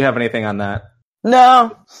 Julie, you have anything on that?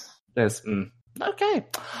 No. Okay.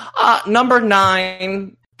 Number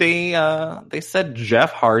 9, they said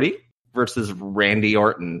Jeff Hardy versus Randy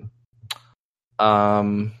Orton.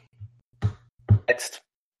 Next.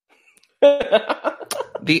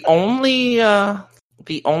 The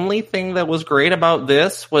only thing that was great about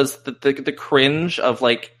this was the cringe of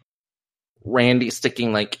Randy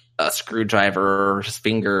sticking a screwdriver or his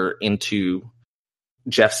finger into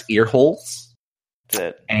Jeff's ear holes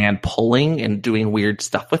and pulling and doing weird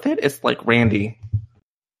stuff with it. It's like, Randy,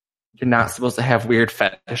 you're not supposed to have weird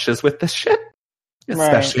fetishes with this shit,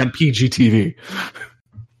 especially on PG-TV.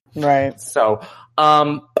 Right. So,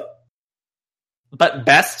 but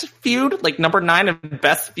best feud, number 9 of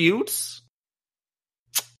best feuds.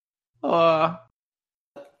 Nope.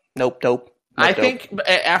 I think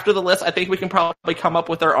after the list, I think we can probably come up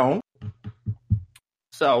with our own.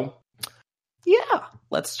 So, yeah,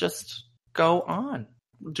 let's just go on.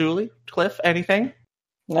 Julie, Cliff, anything?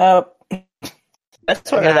 Nope. That's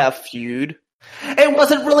sort of that feud. It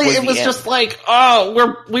wasn't really. It was just like,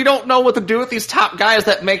 we don't know what to do with these top guys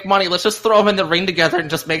that make money. Let's just throw them in the ring together and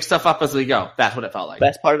just make stuff up as we go. That's what it felt like.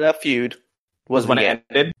 Best part of that feud was when it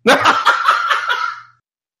ended.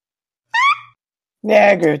 Yeah,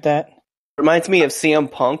 I agree with that. Reminds me of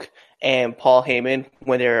CM Punk and Paul Heyman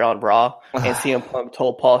when they were on Raw, and CM Punk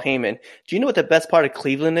told Paul Heyman, "Do you know what the best part of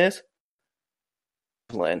Cleveland is?"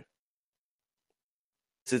 Cleveland.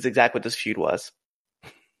 This is exactly what this feud was.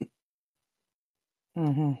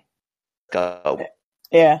 Mm-hmm. Go.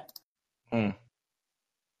 Yeah.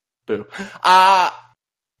 Boo.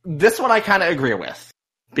 This one I kind of agree with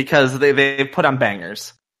because they put on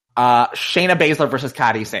bangers. Shayna Baszler versus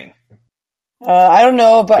Kairi Singh. I don't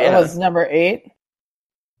know, but it was number 8.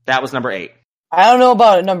 That was number 8. I don't know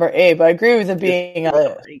about number 8, but I agree with it being on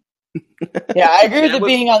the Yeah, I agree with it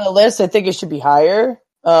being on the list. I think it should be higher,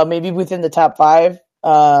 maybe within the top 5,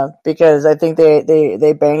 because I think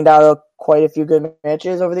they banged out quite a few good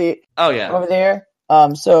matches over there.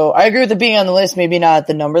 So I agree with it being on the list, maybe not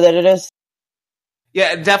the number that it is.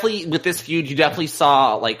 Yeah, definitely with this feud, you definitely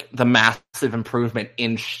saw like the massive improvement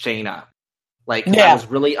in Shayna. Like, I was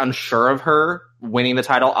really unsure of her winning the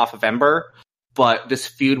title off of Ember, but this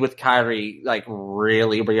feud with Kairi, like,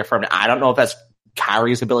 really reaffirmed it. I don't know if that's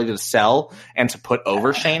Kairi's ability to sell and to put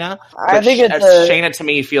over Shayna. I think Shayna, to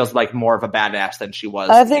me, feels like more of a badass than she was.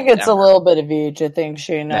 I think it's Ember. A little bit of each. I think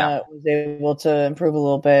Shayna was able to improve a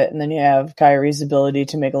little bit, and then you have Kairi's ability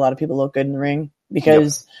to make a lot of people look good in the ring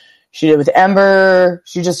because she did with Ember.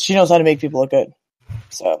 She knows how to make people look good.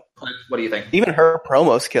 So, what do you think? Even her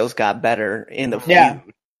promo skills got better in the feud.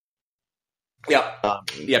 Yeah.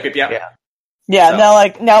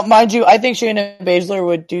 Now, mind you, I think Shayna Baszler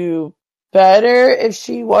would do better if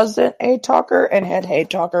she wasn't a talker and had hate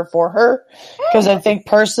talker for her. Because I think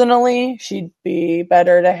personally, she'd be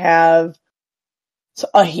better to have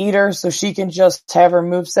a heater so she can just have her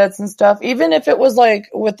movesets and stuff. Even if it was like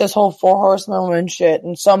with this whole 4 Horsemen and shit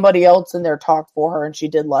and somebody else in there talked for her and she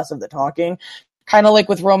did less of the talking. Kind of like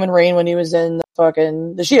with Roman Reigns when he was in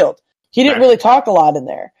the Shield. He didn't really talk a lot in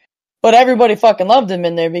there. But everybody fucking loved him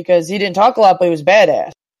in there because he didn't talk a lot, but he was badass.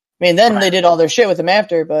 I mean, then they did all their shit with him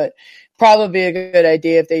after, but probably a good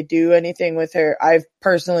idea if they do anything with her. I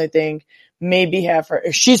personally think maybe have her.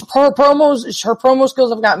 Her promo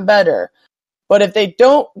skills have gotten better. But if they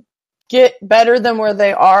don't get better than where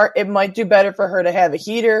they are, it might do better for her to have a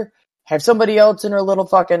heater, have somebody else in her little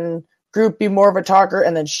fucking group be more of a talker,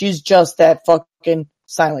 and then she's just that fucking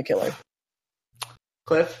silent killer.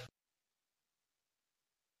 Cliff?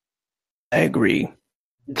 I agree.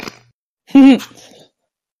 That's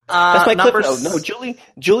my clip note. No,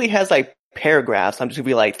 Julie has like paragraphs. I'm just gonna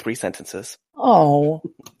be like 3 sentences. Oh.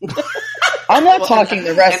 I'm not talking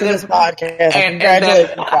the rest of this podcast.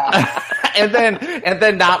 And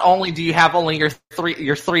then not only do you have only your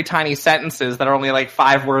three tiny sentences that are only like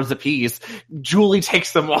 5 words apiece, Julie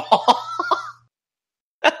takes them all.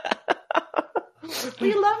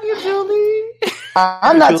 We love you, Julie.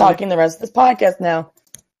 I'm not talking the rest of this podcast now.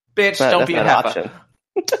 Bitch, don't be a heifer.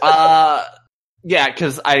 Yeah,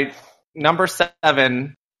 because number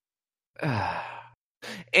 7,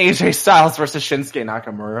 AJ Styles versus Shinsuke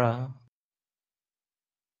Nakamura.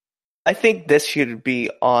 I think this should be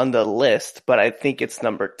on the list, but I think it's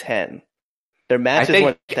number 10. Their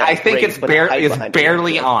matches I think it's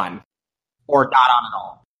barely on, or not on at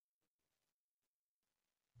all.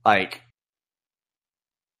 Like,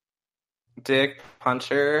 Dick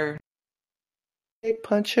Puncher. Dick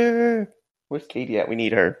Puncher. Where's Katie at? We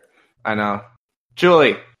need her. I know.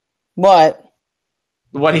 Julie. What?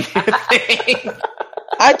 What do you think?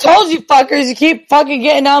 I told you fuckers, you keep fucking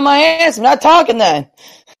getting on my ass. I'm not talking then.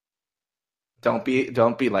 Don't be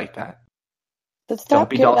like that. Let's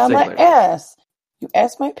stop getting on my ass. You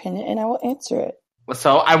ask my opinion and I will answer it.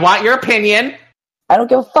 So I want your opinion. I don't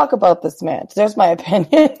give a fuck about this match. There's my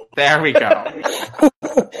opinion. There we go.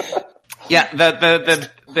 Yeah,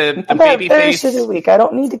 the I'm baby face of the week. I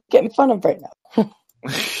don't need to get in fun of right now.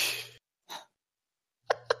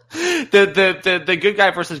 the good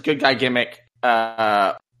guy versus good guy gimmick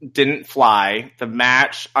didn't fly. The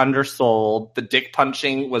match undersold. The dick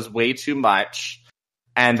punching was way too much,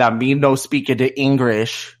 and me no speaking to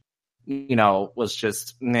English, was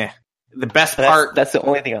just meh. The best part. That's the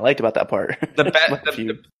only thing I liked about that part.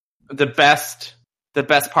 The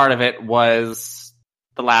best part of it was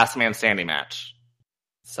the last man standing match.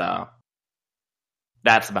 So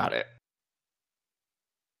that's about it.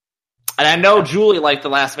 And I know Julie liked the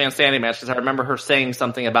last man standing match because I remember her saying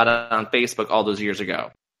something about it on Facebook all those years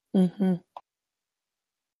ago. Mm-hmm.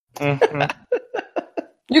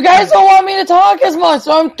 You guys don't want me to talk as much,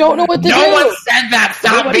 so I don't know what to do. No one said that.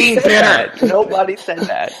 Stop being bitter. Nobody said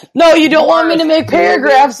that. No, you don't want me to make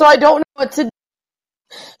paragraphs, so I don't know what to do.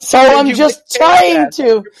 So I'm just trying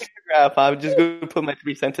to. Paragraph. I'm just going to put my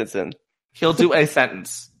 3 sentences in. He'll do a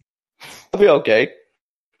sentence. I'll be okay.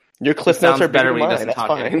 Your cliff notes are better when he doesn't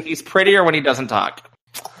talk. He's prettier when he doesn't talk.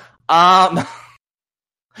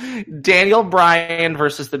 Daniel Bryan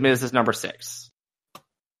versus The Miz is number 6.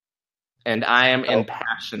 And I am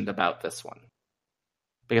impassioned about this one.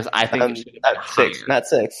 Because I think it should be not 6. Not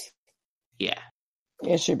 6. Yeah.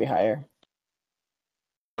 It should be higher.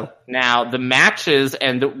 Now, the matches,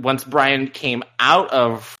 and once Bryan came out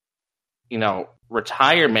of,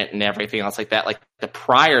 retirement and everything else like that, like the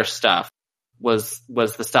prior stuff was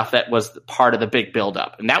the stuff that was part of the big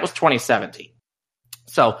build-up. And that was 2017.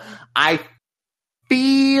 So I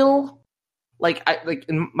feel like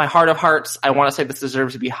in my heart of hearts, I want to say this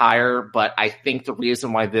deserves to be higher, but I think the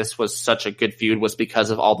reason why this was such a good feud was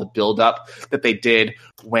because of all the build-up that they did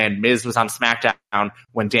when Miz was on SmackDown,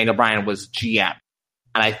 when Daniel Bryan was GM.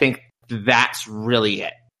 And I think that's really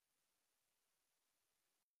it.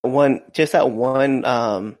 That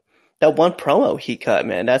one promo he cut,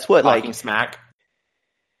 man. That's what Talking smack.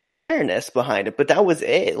 Fairness behind it, but that was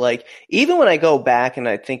it. Like, even when I go back and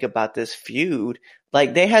I think about this feud,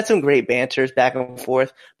 like, they had some great banters back and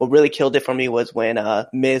forth. What really killed it for me was when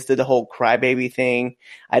Miz did the whole crybaby thing.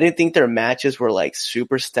 I didn't think their matches were like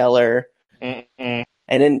super stellar. Mm-mm.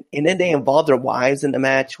 And then they involved their wives in the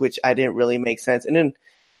match, which I didn't really make sense. And then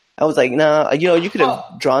I was like, nah, you could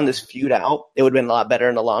have drawn this feud out. It would have been a lot better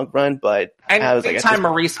in the long run. But I was like, anytime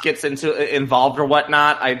Maurice gets involved or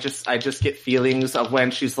whatnot, I just get feelings of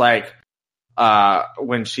when she's like,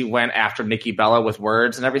 when she went after Nikki Bella with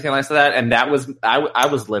words and everything like that. And that was, I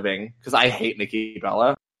was living because I hate Nikki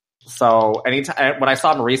Bella. So anytime when I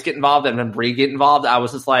saw Maurice get involved and then Brie get involved, I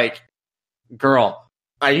was just like, girl,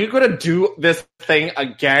 are you going to do this thing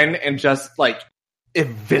again and just like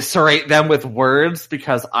eviscerate them with words?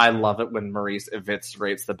 Because I love it when Maurice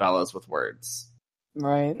eviscerates the Bellas with words.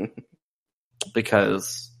 Right.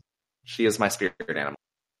 Because she is my spirit animal.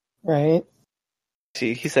 Right.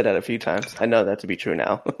 See, he said that a few times. I know that to be true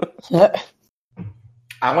now.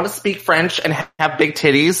 I want to speak French and have big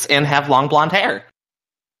titties and have long blonde hair.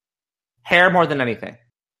 Hair more than anything.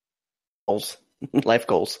 Goals. Life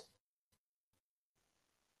goals.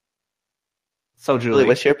 So, Julie,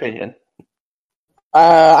 what's your opinion?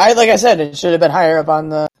 Like I said, it should have been higher up on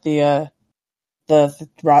the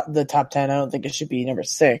top 10. I don't think it should be number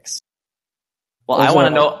 6. Well, I want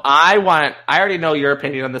to know. I already know your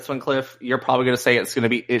opinion on this one, Cliff. You're probably going to say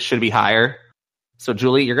it should be higher. So,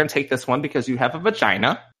 Julie, you're going to take this one because you have a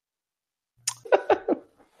vagina.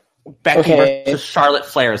 Becky versus Charlotte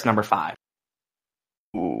Flair is number 5.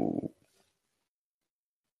 Ooh.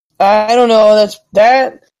 I don't know.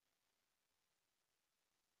 That.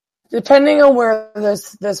 Depending on where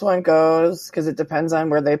this one goes, because it depends on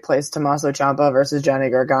where they place Tommaso Ciampa versus Johnny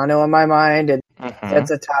Gargano in my mind, and that's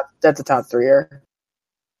a top 3er.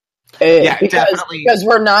 Definitely. Because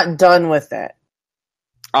we're not done with that.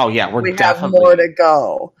 Oh yeah, we have more to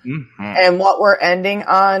go, mm-hmm. And what we're ending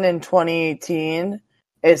on in 2018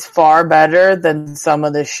 is far better than some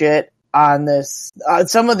of the shit on this.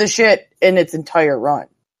 Some of the shit in its entire run.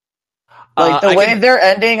 Like, the way they're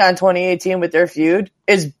ending on 2018 with their feud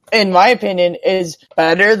is, in my opinion, is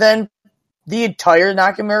better than the entire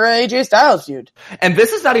Nakamura AJ Styles feud. And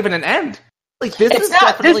this is not even an end. Like, this is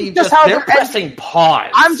definitely just they're pressing pause.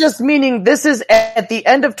 I'm just meaning this is at the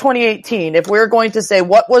end of 2018. If we're going to say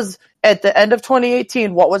what was at the end of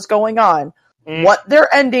 2018, what was going on, what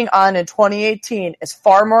they're ending on in 2018 is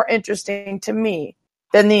far more interesting to me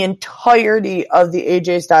than the entirety of the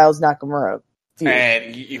AJ Styles Nakamura.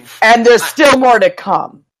 And there's still more to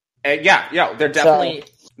come. They're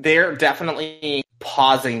definitely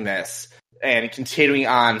pausing this and continuing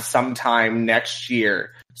on sometime next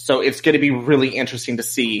year. So it's going to be really interesting to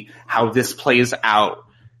see how this plays out,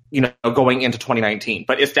 going into 2019.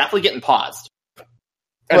 But it's definitely getting paused.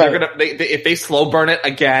 And if they slow burn it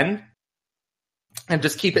again and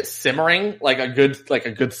just keep it simmering like a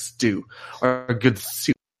good stew or a good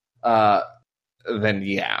soup, then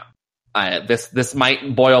yeah. This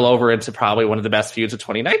might boil over into probably one of the best feuds of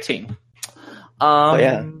 2019.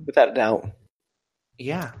 Without a doubt.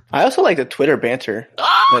 Yeah. I also like the Twitter banter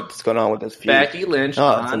that's going on with this feud. Becky Lynch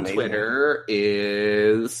on Twitter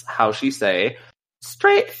is, how she say,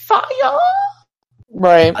 straight fire.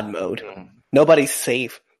 Right. God mode. Nobody's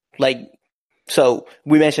safe. So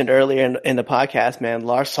we mentioned earlier in the podcast, man,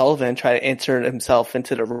 Lars Sullivan tried to insert himself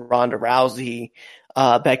into the Ronda Rousey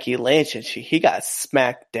Becky Lynch, and he got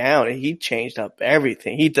smacked down, and he changed up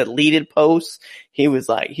everything. He deleted posts. He was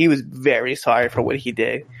very sorry for what he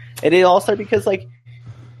did, and it all started because like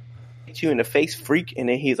you in the face freak, and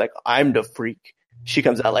then he's like, I'm the freak. She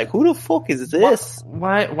comes out like, who the fuck is this?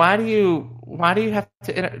 Why do you have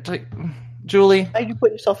to Julie? Why you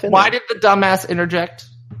put yourself in? Why did the dumbass interject?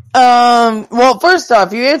 Well, first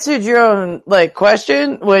off, you answered your own like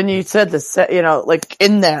question when you said like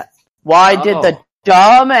in that. Why did the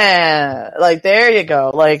dumbass? Like, there you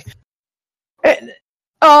go. Like,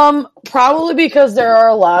 probably because there are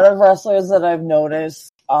a lot of wrestlers that I've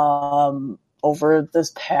noticed, over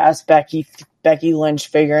this past Becky Lynch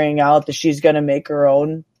figuring out that she's gonna make her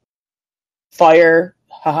own fire.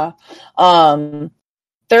 There's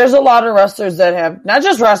a lot of wrestlers that have, not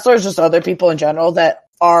just wrestlers, just other people in general that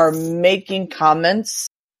are making comments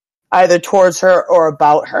either towards her or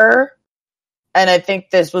about her. And I think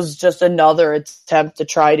this was just another attempt to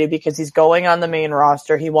try to, because he's going on the main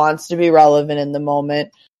roster. He wants to be relevant in the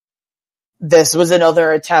moment. This was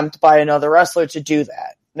another attempt by another wrestler to do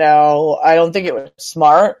that. Now, I don't think it was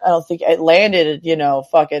smart. I don't think it landed,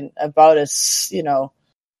 fucking about as,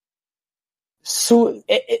 so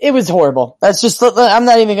it was horrible. That's just, I'm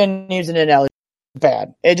not even going to use an analogy.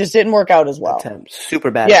 Bad. It just didn't work out as well.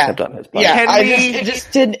 Super bad attempt on his part. Yeah, it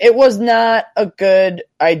just didn't. It was not a good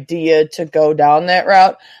idea to go down that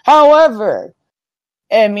route. However,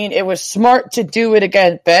 I mean, it was smart to do it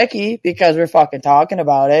against Becky because we're fucking talking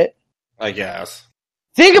about it. I guess.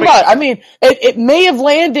 Think about it. I mean, it may have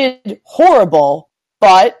landed horrible,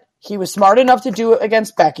 but he was smart enough to do it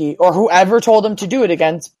against Becky, or whoever told him to do it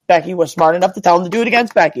against Becky was smart enough to tell him to do it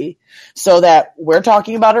against Becky, so that we're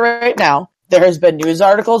talking about it right now. There has been news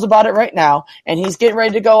articles about it right now, and he's getting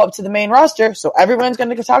ready to go up to the main roster, so everyone's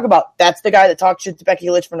going to talk about, that's the guy that talks shit to Becky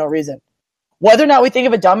Lynch for no reason. Whether or not we think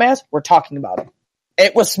of a dumbass, we're talking about him.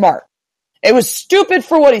 It was smart. It was stupid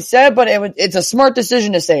for what he said, but it's a smart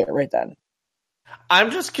decision to say it right then.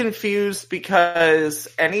 I'm just confused because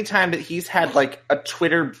anytime that he's had like a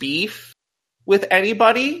Twitter beef with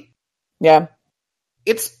anybody, yeah,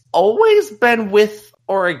 it's always been with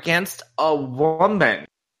or against a woman.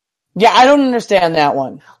 Yeah, I don't understand that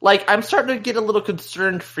one. Like, I'm starting to get a little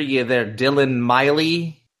concerned for you there, Dylan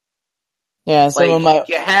Miley. Yeah, someone might.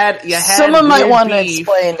 Someone might want to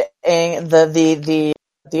explain the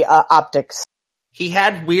optics. He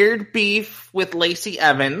had weird beef with Lacey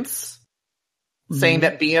Evans, saying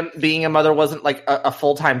that being a mother wasn't like a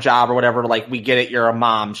full-time job or whatever. Like, we get it, you're a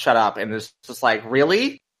mom, shut up. And it's just like,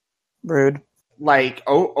 really? Rude. Like,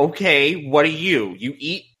 oh, okay, what are you? You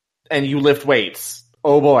eat and you lift weights.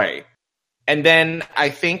 Oh boy. And then I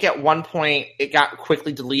think at one point it got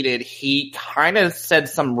quickly deleted. He kind of said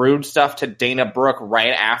some rude stuff to Dana Brooke right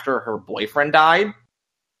after her boyfriend died.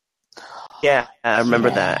 Yeah, I remember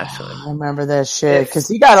that actually. I remember that shit because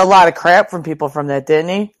he got a lot of crap from people from that, didn't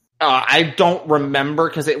he? I don't remember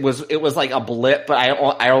because it was like a blip, but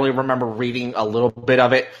I only remember reading a little bit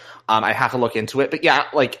of it. I have to look into it, but yeah,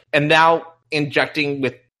 like, and now injecting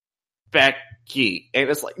with Becky, and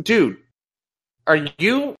it's like, dude.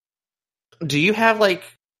 Do you have like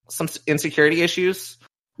some insecurity issues?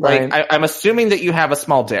 Right. Like, I'm assuming that you have a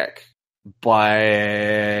small dick,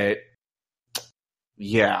 but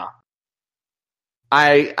yeah,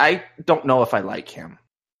 I don't know if I like him.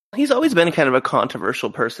 He's always been kind of a controversial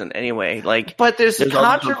person anyway. Like, but there's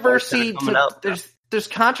controversy. There's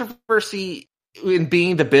controversy in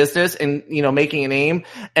being the business and, making a name,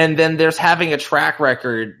 and then there's having a track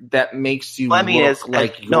record that makes you look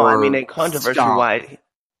like you're in controversy why.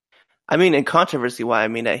 I mean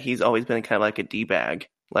that he's always been kind of like a D-bag.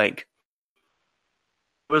 Like,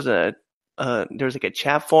 there was like a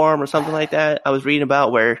chat forum or something like that I was reading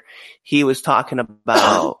about where he was talking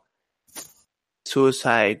about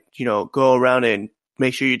suicide. Go around and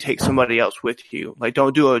make sure you take somebody else with you. Like,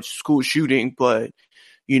 don't do a school shooting, but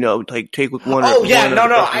like take with one. Oh yeah,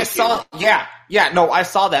 I saw. I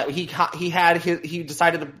saw that. He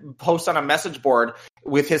decided to post on a message board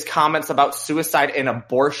with his comments about suicide and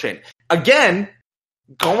abortion. Again,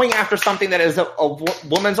 going after something that is a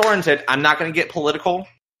woman's oriented. I'm not going to get political,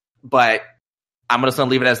 but I'm just going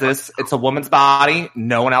to leave it as this. It's a woman's body.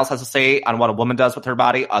 No one else has to say on what a woman does with her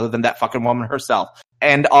body other than that fucking woman herself.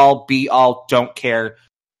 And all don't care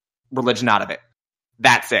religion out of it.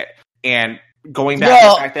 That's it. And going back to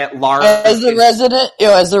the fact that Lara, as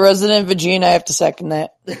the resident Vagina, I have to second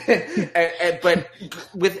that. But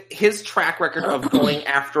with his track record of going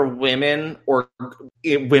after women or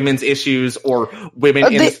women's issues or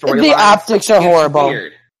women in storylines, the optics are horrible.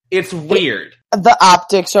 Weird. It's weird. The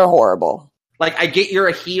optics are horrible. Like, I get you're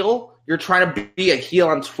a heel. You're trying to be a heel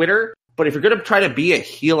on Twitter, But if you're going to try to be a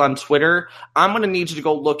heel on Twitter, I'm going to need you to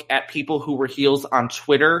go look at people who were heels on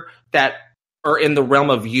Twitter that are in the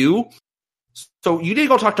realm of you. So you need to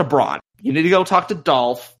go talk to Braun. You need to go talk to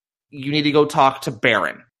Dolph. You need to go talk to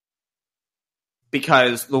Baron.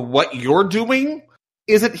 Because what you're doing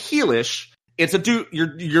isn't heelish. It's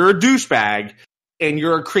you're a douchebag, and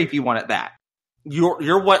you're a creepy one at that.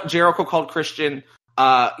 You're what Jericho called Christian.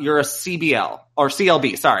 You're a CBL or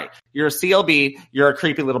CLB. Sorry, you're a CLB. You're a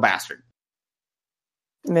creepy little bastard.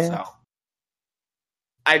 Yeah.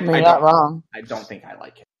 So, you're not wrong. I don't think I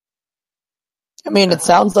like it. I mean, it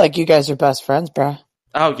sounds like you guys are best friends, bro.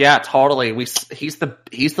 Oh yeah, totally. He's the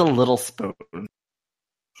little spoon.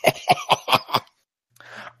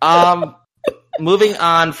 Moving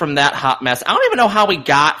on from that hot mess. I don't even know how we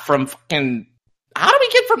got from fucking. How do we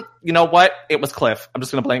get from? You know what? It was Cliff. I'm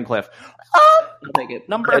just gonna blame Cliff. I'll take it.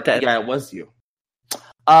 Number Dead. Yeah, it was you.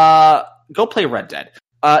 Go play Red Dead.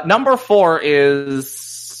 Number 4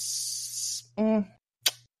 is Ronda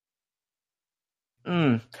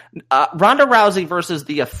Rousey versus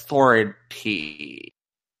the Authority.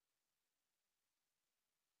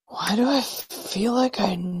 Why do I feel like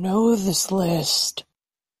I know this list?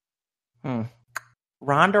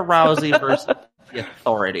 Ronda Rousey versus the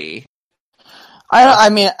Authority.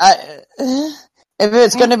 If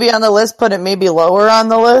it's going to be on the list, put it maybe lower on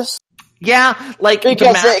the list. Yeah, like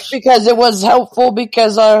because it was helpful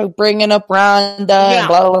because bringing up Ronda and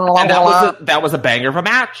blah blah blah. And that was a banger of a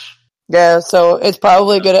match. Yeah, so it's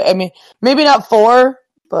probably good. I mean, maybe not 4,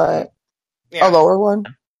 but a lower one.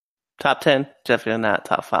 Top 10, definitely not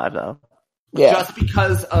top 5 though. Yeah, just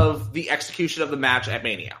because of the execution of the match at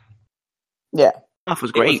Mania. Yeah, it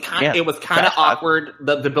was great. It was kind of awkward.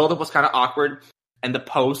 The build-up was kind of awkward, and the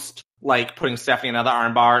post, like putting Stephanie in another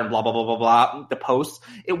armbar and blah blah blah blah blah. The post,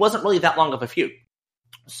 it wasn't really that long of a feud.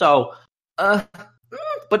 So, but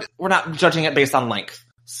we're not judging it based on length.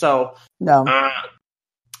 So no.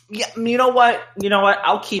 Yeah, you know what?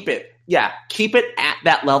 I'll keep it. Yeah, keep it at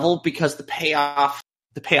that level because the payoff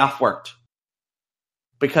worked.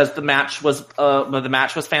 Because the match was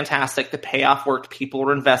fantastic. The payoff worked. People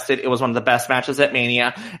were invested. It was one of the best matches at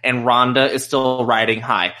Mania, and Ronda is still riding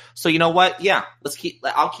high. So you know what? Yeah,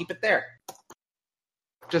 I'll keep it there.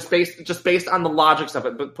 Just based on the logics of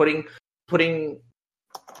it, but putting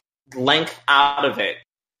length out of it.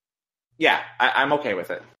 Yeah, I'm okay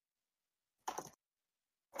with it.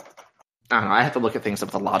 I don't know. I have to look at things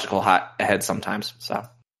with a logical head sometimes. So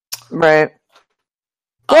right.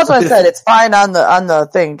 Well, that's what I said. It's fine on the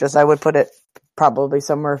thing. Just I would put it probably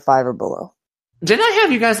somewhere 5 or below. Didn't I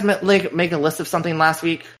have you guys make a list of something last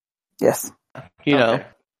week? Yes. Okay.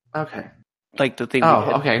 Like the thing.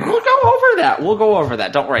 Oh, okay. We'll go over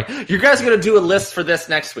that. Don't worry. You guys are going to do a list for this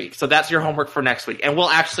next week. So that's your homework for next week. And we'll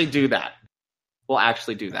actually do that.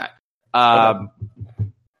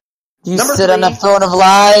 You sit on a throne of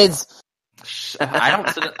lies. I don't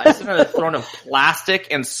sit. I sit on a throne of plastic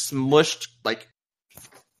and smushed, like,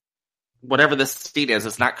 whatever this seat is.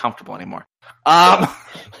 It's not comfortable anymore.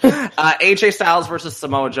 AJ Styles versus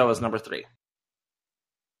Samoa Joe is number 3.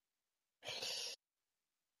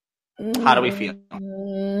 How do we feel?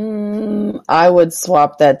 I would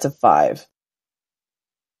swap that to 5.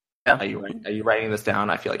 Yeah. Are you writing this down?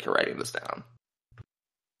 I feel like you're writing this down.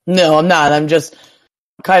 No, I'm not. I'm just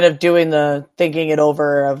kind of thinking it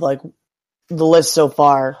over of like the list so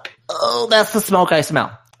far. Oh, that's the smoke I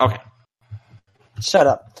smell. Okay. Shut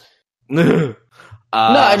up. No,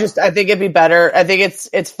 I think it'd be better. I think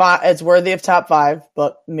it's worthy of top 5,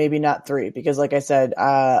 but maybe not 3 because, like I said,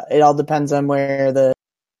 it all depends on where the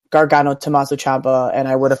Gargano, Tommaso Ciampa, and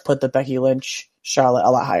I would have put the Becky Lynch, Charlotte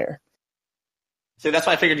a lot higher. See, that's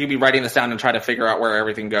why I figured you'd be writing this down and try to figure out where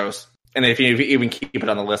everything goes, and if you even keep it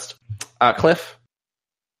on the list. Cliff,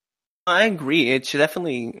 I agree. It should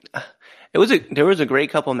definitely. There was a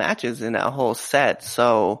great couple matches in that whole set,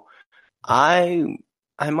 so I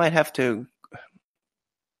might have to.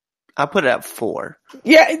 I'll put it at 4.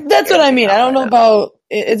 Yeah, that's what I mean. I don't know about.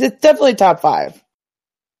 It's definitely top 5.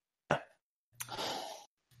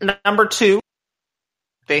 Number 2,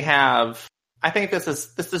 they have. I think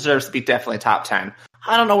this deserves to be definitely top 10.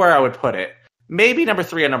 I don't know where I would put it. Maybe number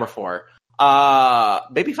 3 or number 4.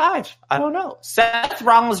 Maybe 5. I don't know. Seth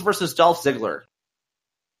Rollins versus Dolph Ziggler.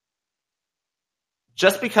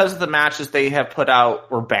 Just because of the matches they have put out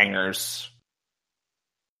were bangers.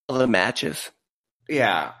 The matches.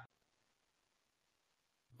 Yeah.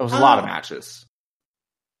 It was a lot of matches.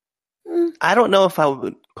 I don't know if I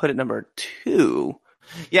would put it number 2.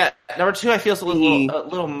 Yeah, number 2 I feel is a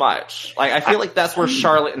little much. Like I feel like that's where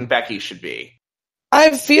Charlotte and Becky should be.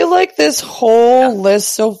 I feel like this whole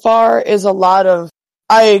list so far is a lot of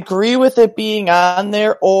I agree with it being on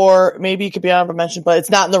there, or maybe it could be honorable mention, but it's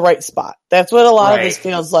not in the right spot. That's what a lot of this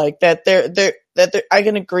feels like. That they're I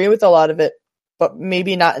can agree with a lot of it, but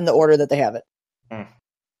maybe not in the order that they have it.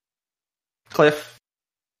 Cliff?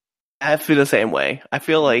 I feel the same way. I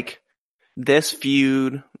feel like this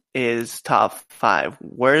feud is top 5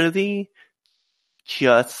 worthy,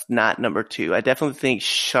 just not number 2. I definitely think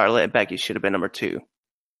Charlotte and Becky should have been number 2.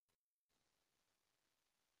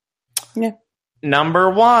 Yeah. Number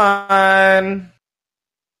 1.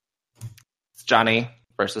 It's Johnny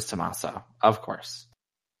versus Tommaso, of course.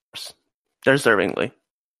 Deservingly.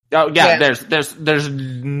 Oh yeah. There's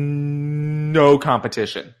no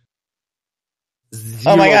competition.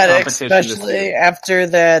 Oh my god! Especially after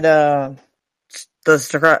that,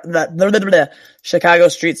 the Chicago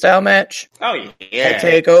Street Style match. Oh yeah,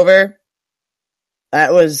 Takeover.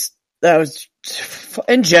 That was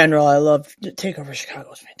in general. I love Takeover Chicago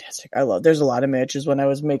was fantastic. There's a lot of matches when I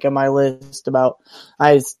was making my list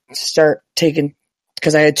I start taking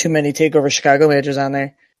because I had too many Takeover Chicago matches on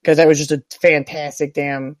there because that was just a fantastic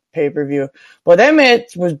damn pay-per-view. Well, that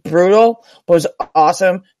match was brutal, but was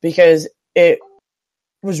awesome because it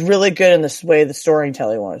was really good in this way the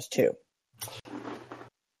storytelling was too.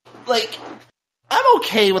 Like, I'm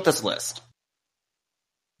okay with this list.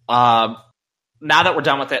 Now that we're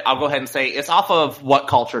done with it, I'll go ahead and say it's off of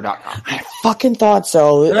whatculture.com. I fucking thought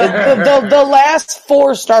so. The last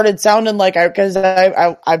 4 started sounding like because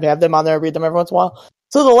I have them on there, I read them every once in a while.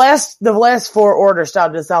 So the last 4 orders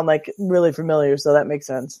started to sound like really familiar, so that makes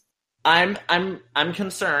sense. I'm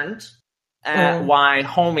concerned at why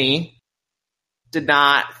Homie did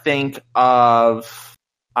not think of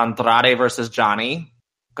Andrade versus Johnny,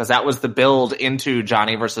 because that was the build into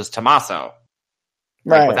Johnny versus Tommaso.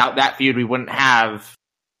 Right. Without that feud, we wouldn't have,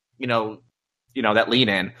 that lead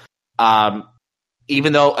in.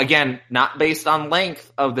 Even though, again, not based on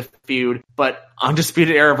length of the feud, but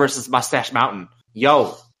Undisputed Era versus Mustache Mountain.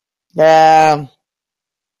 Yo. Yeah.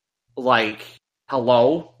 Like,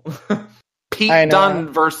 hello? Pete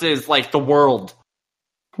Dunne versus, the world.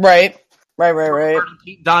 Right.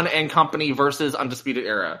 Pete Dunne and company versus Undisputed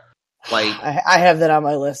Era. I have that on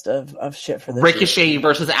my list of shit for this. Ricochet year.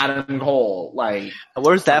 Versus Adam Cole.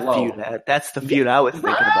 Where's that feud at? That's the feud I was thinking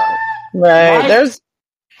about. Right.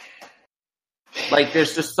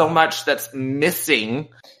 There's just so much that's missing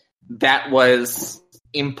that was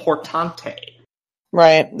importante.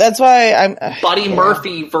 Right. That's why I'm Buddy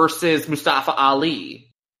Murphy versus Mustafa Ali.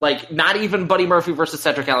 Not even Buddy Murphy versus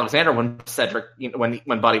Cedric Alexander when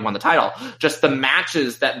Buddy won the title. Just the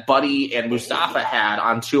matches that Buddy and Mustafa had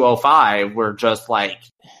on 205 were just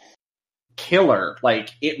killer.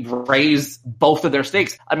 It raised both of their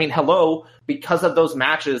stakes. I mean, hello, because of those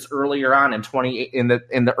matches earlier on in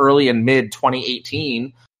the early and mid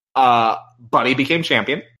 2018, Buddy became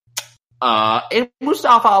champion. And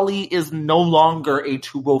Mustafa Ali is no longer a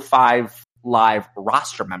 205 Live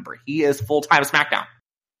roster member. He is full-time SmackDown.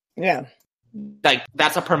 Yeah.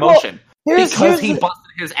 That's a promotion. Because he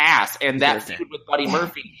busted his ass, and that feud with Buddy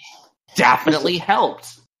Murphy definitely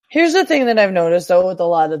helped. Here's the thing that I've noticed, though, with a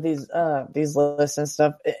lot of these lists and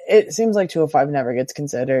stuff. It seems like 205 never gets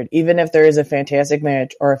considered. Even if there is a fantastic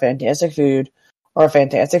match, or a fantastic feud, or a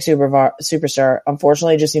fantastic superstar,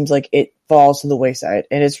 unfortunately, it just seems like it falls to the wayside.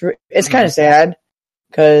 And it's kind of sad,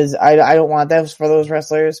 because I don't want that for those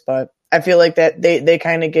wrestlers, but I feel like that they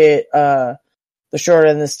kind of get the short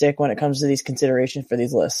end of the stick when it comes to these considerations for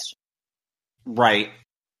these lists. Right.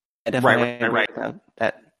 Right.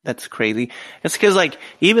 That's crazy. It's because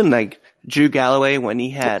even Drew Galloway, when he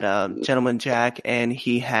had Gentleman Jack and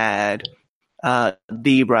he had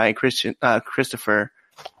the Brian Christopher,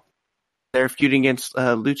 they're feuding against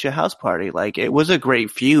Lucha House Party. It was a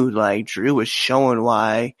great feud. Drew was showing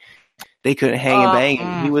why they couldn't hang and bang.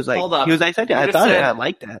 And he was I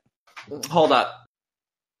liked that. Hold up.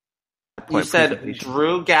 You said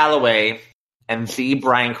Drew Galloway and the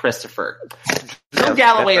Brian Christopher. Drew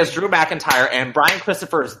Galloway is Drew McIntyre, and Brian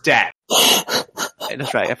Christopher is dead.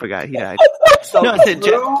 That's right. I forgot. He died. So no,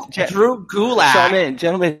 Drew Gulak.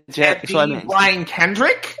 Gentleman Jack. Brian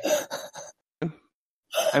Kendrick?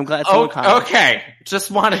 I'm glad. Okay.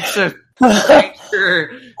 Just wanted to make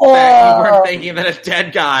sure that you weren't thinking that a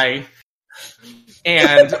dead guy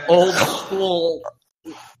and old school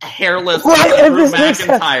hairless Drew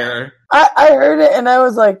McIntyre. I heard it and I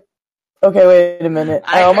was like, okay, wait a minute.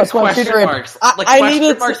 I almost went to marks.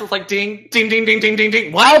 Question marks was ding, ding, ding, ding, ding, ding,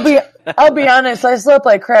 ding. What? I'll be honest. I slept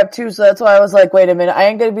like crap too, so that's why I was like, wait a minute. I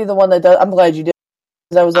ain't gonna be the one that does. I'm glad you did.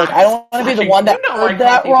 I was like, I don't want to be the one that heard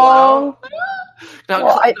that wrong.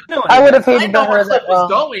 I would have hated to hear that was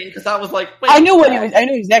going because I was like, wait, I knew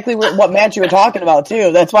exactly what match you were talking about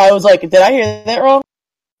too. That's why I was like, did I hear that wrong?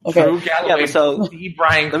 Okay. Drew Galloway, so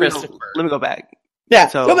Brian Christopher. Let me go back. Yeah.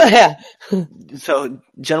 So, go back. Yeah. So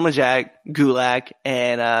Gentleman Jack, Gulak,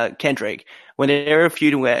 and Kendrick, when they were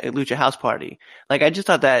feuding with Lucha House Party, like I just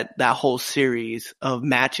thought that whole series of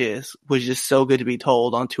matches was just so good to be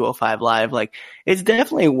told on 205 Live. Like it's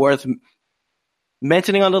definitely worth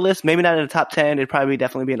mentioning on the list. Maybe not in the top 10. It'd probably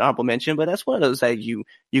definitely be an honorable mention, but that's one of those that you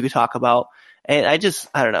could talk about. And I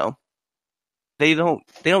don't know. They don't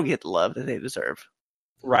get the love that they deserve.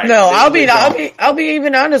 Right. No, I'll be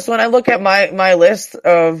even honest. When I look at my list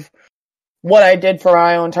of what I did for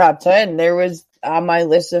my own top 10, there was on my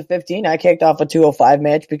list of 15, I kicked off a 205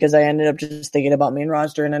 match because I ended up just thinking about main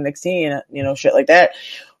roster and NXT and, shit like that.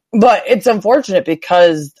 But it's unfortunate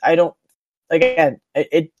because they're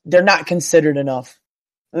not considered enough.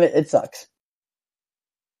 It sucks.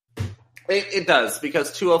 It does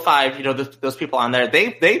because 205, those people on there,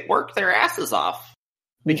 they work their asses off.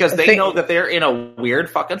 Because they know that they're in a weird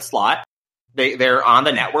fucking slot. They're on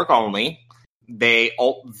the network only.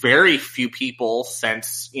 Very few people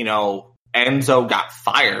since, Enzo got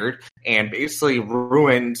fired and basically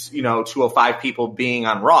ruined, 205 people being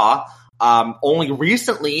on Raw. Only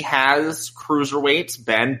recently has cruiserweights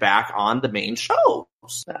been back on the main shows.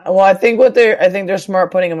 Well, I think they're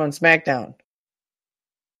smart putting them on SmackDown.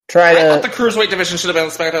 I thought the cruiserweight division should have been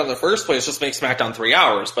on SmackDown in the first place. Just make SmackDown 3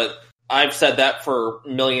 hours, but I've said that for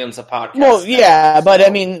millions of podcasts. Well, yeah, but I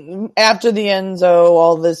mean, after the Enzo,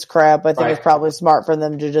 all this crap, I think it's probably smart for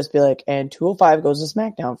them to just be like, and 205 goes to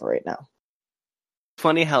SmackDown for right now.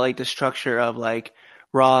 Funny how like the structure of like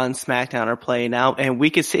Raw and SmackDown are playing out, and we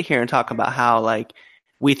could sit here and talk about how like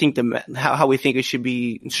we think how we think it should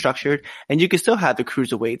be structured, and you can still have the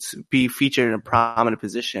cruiserweights be featured in a prominent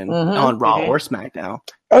position on Raw or SmackDown.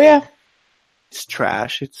 Oh yeah. It's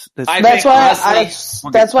trash. That's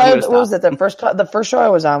why what was it? The first show I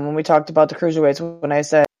was on when we talked about the cruiserweights, when I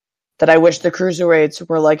said that I wish the cruiserweights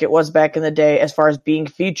were like it was back in the day as far as being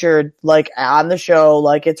featured like on the show,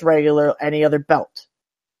 like it's regular any other belt.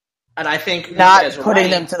 And I think not putting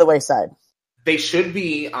them to the wayside. They should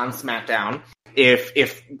be on SmackDown. If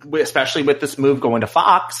especially with this move going to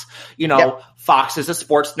Fox, Fox is a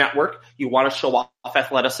sports network. You want to show off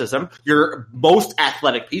athleticism. Your most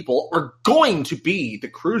athletic people are going to be the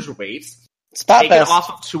cruiserweights. Take it off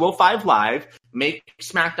of 205 Live, make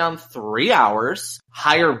SmackDown 3 hours,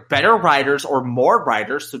 hire better writers or more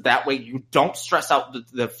writers so that way you don't stress out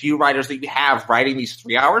the few writers that you have writing these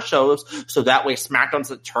 3 hour shows so that way SmackDown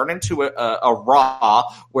doesn't turn into a Raw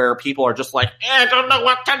where people are just like, I don't know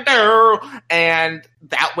what to do. And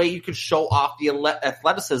that way you can show off the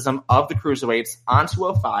athleticism of the cruiserweights on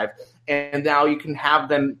 205. And now you can have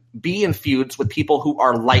them be in feuds with people who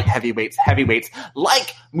are light heavyweights,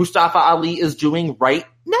 like Mustafa Ali is doing right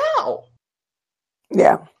now.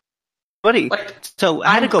 Yeah. Buddy, so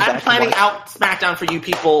I had to go back. I'm planning out SmackDown for you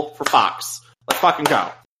people for Fox. Let's fucking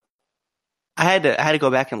go. I had to go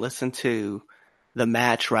back and listen to the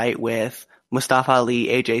match, right, with Mustafa Ali,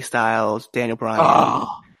 AJ Styles, Daniel Bryan.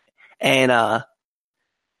 And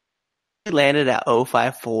it landed at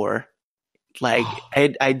 054. Like,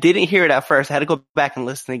 I didn't hear it at first. I had to go back and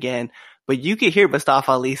listen again. But you could hear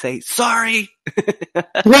Mustafa Ali say, sorry.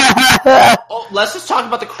 Let's just talk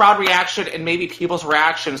about the crowd reaction and maybe people's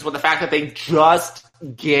reactions with the fact that they just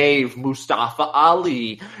gave Mustafa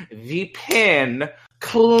Ali the pin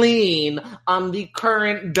clean on the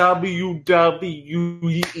current WWE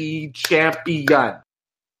champion.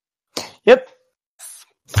 Yep.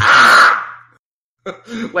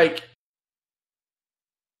 Like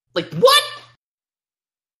what?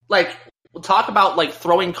 Like, we'll talk about, like,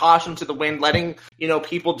 throwing caution to the wind, letting,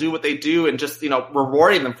 people do what they do and just,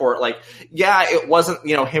 rewarding them for it. Like, yeah, it wasn't,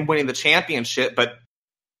 him winning the championship, but,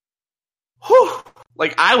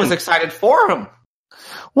 I was excited for him.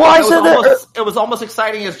 Well, it was almost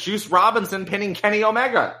exciting as Juice Robinson pinning Kenny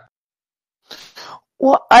Omega.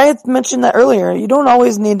 Well, I had mentioned that earlier. You don't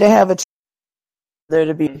always need to have there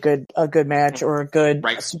to be a good match or a good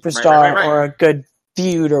superstar or a good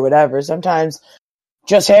feud or whatever. Sometimes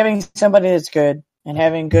just having somebody that's good and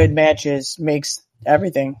having good matches makes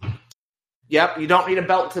everything. Yep, you don't need a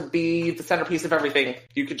belt to be the centerpiece of everything.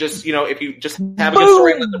 You could just, if you just have a good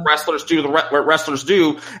story and let the wrestlers do what wrestlers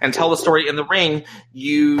do and tell the story in the ring,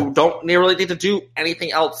 you don't really need to do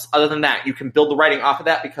anything else other than that. You can build the writing off of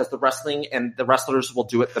that because the wrestling and the wrestlers will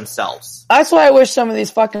do it themselves. That's why I wish some of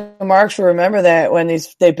these fucking marks would remember that when they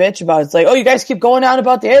bitch about it. It's like, oh, you guys keep going on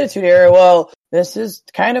about the Attitude Era. Well, This is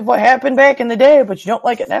kind of what happened back in the day, but you don't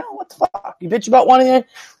like it now? What the fuck? You bitch about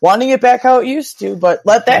wanting it back how it used to, but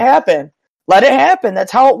let that happen. Let it happen.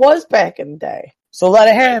 That's how it was back in the day. So let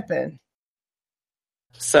it happen.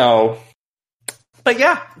 So, but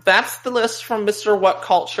yeah, that's the list from Mr. What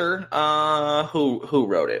Culture. Who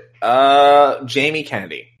wrote it? Jamie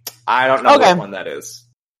Kennedy. I don't know what one that is.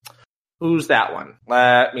 Who's that one?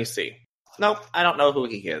 Let me see. Nope, I don't know who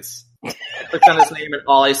he is. I clicked on his name and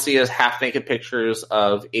all I see is half-naked pictures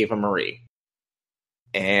of Ava Marie.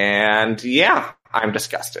 And yeah, I'm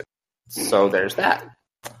disgusted. So there's that.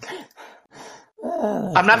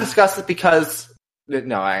 I'm not disgusted because...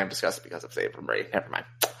 No, I am disgusted because of Ava Marie. Never mind.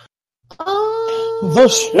 The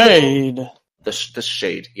shade. The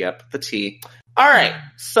shade, yep, the tea. Alright,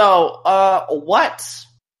 so, what?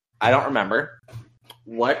 I don't remember.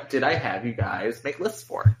 What did I have you guys make lists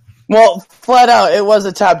for? Well, flat out, it was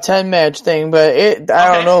a top 10 match thing, but I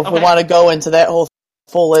don't know if we want to go into that whole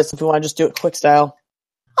full list, if we want to just do it quick style.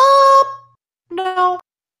 No.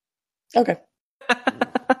 Okay.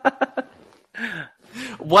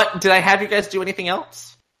 What, did I have you guys do anything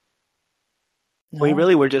else? No. We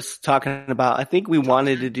really were just talking about, I think we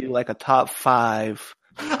wanted to do like a top 5.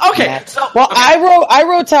 Okay, so... Well, okay. I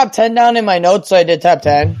wrote top 10 down in my notes, so I did top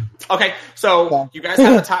 10. Okay, so you guys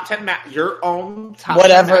have the top 10 your own top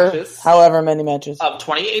 10 matches. However many matches. Of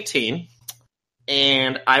 2018.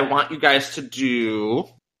 And I want you guys to do...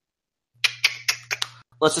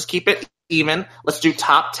 Let's just keep it even. Let's do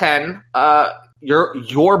top 10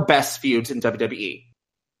 your best feuds in WWE.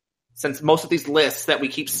 Since most of these lists that we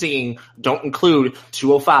keep seeing don't include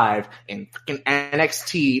 205 and freaking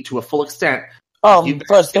NXT to a full extent.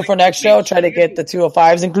 For next show, try to get the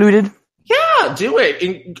 205s included. Yeah, do it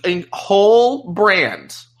in whole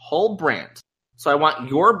brand. So I want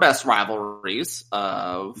your best rivalries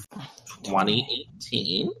of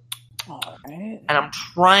 2018. All right. And I'm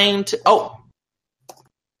trying to.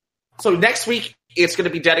 So next week it's going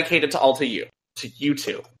to be dedicated to you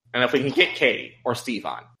two, and if we can get Katie or Steve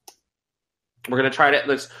on. We're gonna try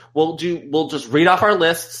to. We'll just read off our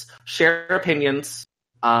lists, share opinions.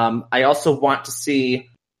 I also want to see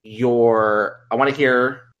I want to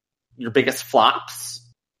hear your biggest flops.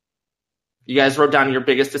 You guys wrote down your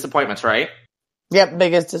biggest disappointments, right? Yep,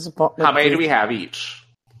 biggest disappointment. How many do we have each?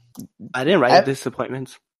 I didn't write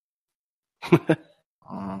disappointments. What?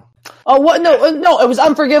 No, it was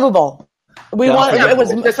unforgivable. It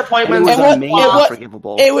was disappointment.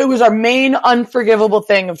 Unforgivable. It was our main unforgivable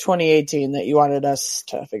thing of 2018 that you wanted us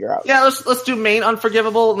to figure out. Yeah, let's do main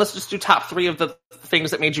unforgivable, and let's just do top 3 of the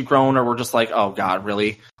things that made you groan, or we're just like, oh god,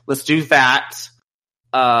 really? Let's do that.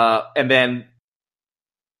 And then,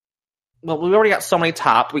 well, we already got so many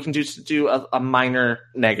top. We can just do a minor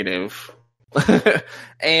negative,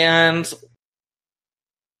 and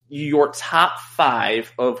your top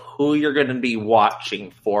 5 of who you're going to be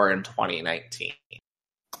watching for in 2019.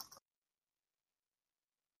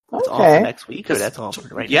 That's all for next week, or that's all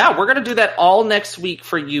for right now? Yeah, we're going to do that all next week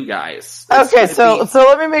for you guys. Okay, so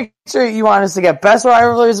let me make sure you want us to get best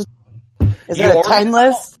rivalries. Is it a 10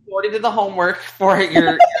 list? You already did the homework for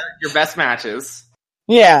your best matches.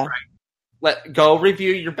 Yeah. Right. Go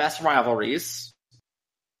review your best rivalries.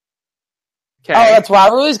 Okay. Oh, that's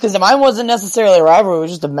rivalries? Because mine wasn't necessarily a rivalry, it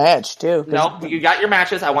was just a match, too. Nope, you got your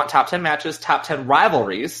matches. I want top 10 matches, top 10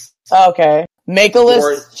 rivalries. Okay. Make a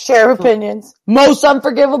list, share opinions. Most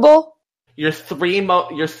unforgivable? Your three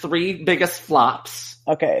biggest flops.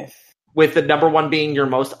 Okay. With the number 1 being your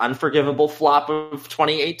most unforgivable flop of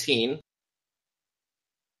 2018.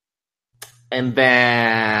 And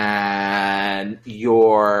then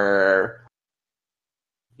your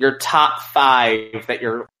top 5 that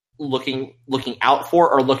you're looking out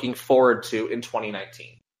for or looking forward to in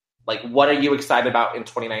 2019. Like, what are you excited about in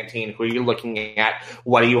 2019? Who are you looking at?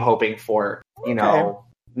 What are you hoping for? You know,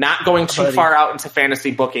 not going too far out into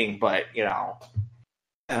fantasy booking, but Yeah,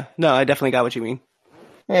 no, I definitely got what you mean.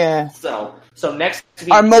 Yeah. So next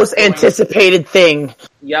week, our most anticipated thing.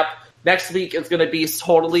 Yep. Next week is going to be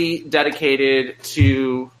totally dedicated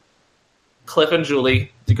to Cliff and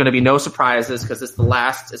Julie. There's going to be no surprises because it's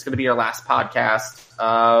going to be our last podcast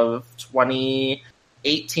of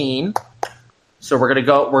 2018. So we're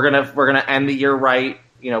gonna end the year right.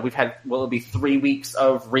 You know, it'll be 3 weeks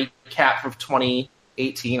of recap of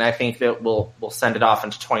 2018. I think that we'll send it off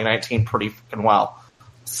into 2019 pretty fucking well.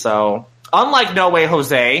 So unlike No Way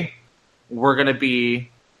Jose, we're gonna be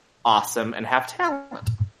awesome and have talent.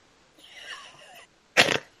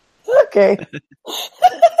 Okay. That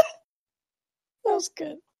was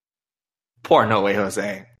good. Poor No Way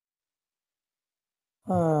Jose.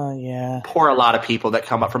 Oh yeah. Poor a lot of people that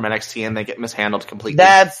come up from NXT and they get mishandled completely.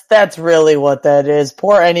 That's really what that is.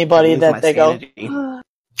 Poor anybody that they sanity. Go.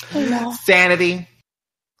 Sanity.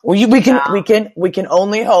 Well, we can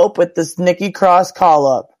only hope with this Nikki Cross call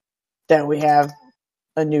up that we have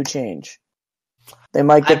a new change. They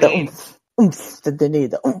might get the oomph that they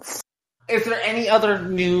need. The oomph. Is there any other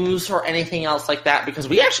news or anything else like that? Because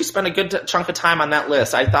we actually spent a good chunk of time on that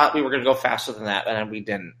list. I thought we were going to go faster than that, and we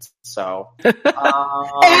didn't. So, and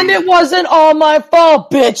it wasn't all my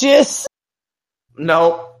fault, bitches.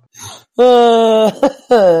 Nope.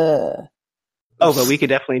 But we could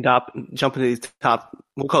definitely jump into these top.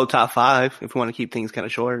 We'll call top 5 if we want to keep things kind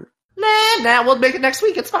of short. Nah, we'll make it next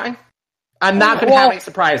week. It's fine. I'm not going to have any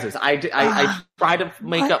surprises. I tried to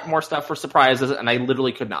make up more stuff for surprises, and I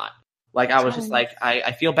literally could not. Like, I was just like,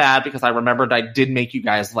 I feel bad because I remembered I did make you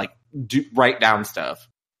guys, like, write down stuff.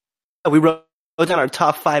 We wrote down our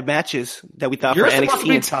top 5 matches that we thought for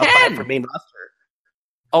NXT and top 5 for main roster.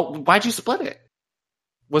 Oh, why'd you split it?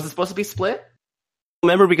 Was it supposed to be split?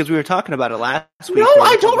 Remember, because we were talking about it last week. No,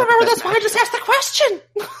 I don't remember. That's why I just asked the question.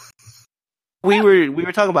 we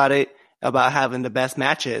were talking about it, about having the best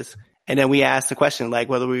matches. And then we asked the question, like,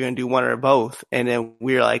 whether we were going to do one or both. And then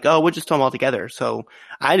we were like, oh, we'll just throw them all together. So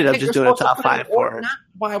I ended up just doing a top 5 for it.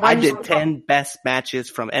 I did 10 best matches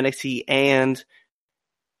from NXT and...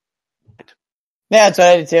 Yeah, that's what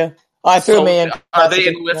I did too. I threw me in. Are they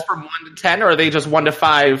in the list from 1 to 10, or are they just 1 to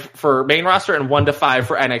 5 for main roster and 1 to 5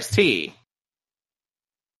 for NXT?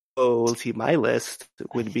 Oh, let's see, my list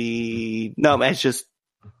would be... No, it's just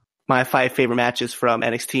my 5 favorite matches from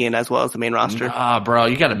NXT and as well as the main roster. Bro,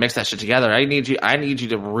 you got to mix that shit together. I need you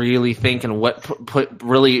to really think and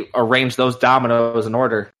really arrange those dominoes in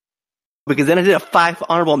order. Because then I did a 5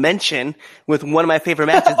 honorable mention with one of my favorite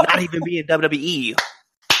matches not even being WWE.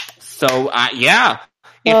 So yeah,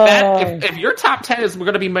 if your top 10 is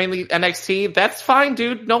going to be mainly NXT, that's fine,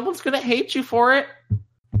 dude. No one's going to hate you for it.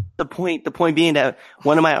 The point being that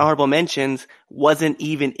one of my honorable mentions wasn't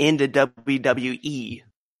even in the WWE.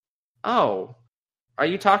 Oh, are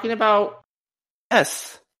you talking about?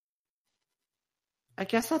 Yes. I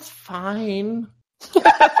guess that's fine.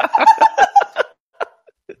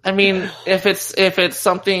 I mean, if it's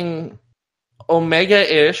something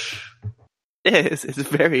Omega-ish. It is. It's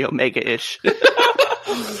very Omega-ish. Yeah,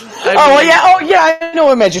 I know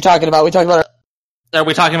what match you're talking about. We talked about. Are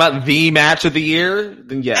we talking about the match of the year?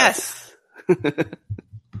 Then yes.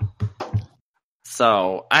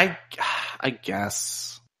 So I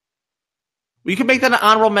guess we could make that an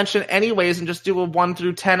honorable mention anyways, and just do a 1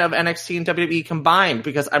 through 10 of NXT and WWE combined,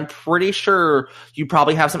 because I'm pretty sure you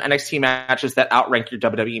probably have some NXT matches that outrank your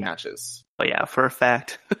WWE matches. Oh yeah, for a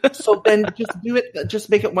fact. So then just do it. Just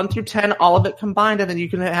make it 1 through 10, all of it combined, and then you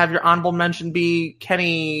can have your honorable mention be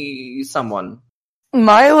Kenny someone.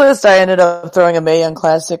 My list, I ended up throwing a Mae Young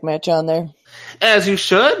Classic match on there. As you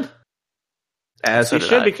should. As you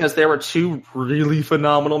should, because there were 2 really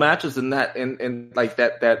phenomenal matches in that. In like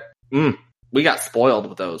that. We got spoiled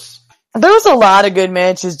with those. There was a lot of good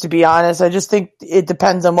matches, to be honest. I just think it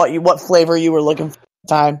depends on what flavor you were looking for at the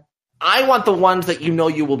time. I want the ones that you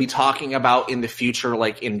will be talking about in the future,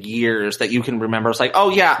 like in years, that you can remember. It's like, oh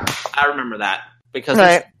yeah, I remember that. Because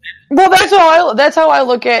right. Well, that's how I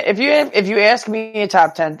look at. If you ask me a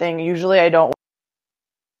top 10 thing, usually I don't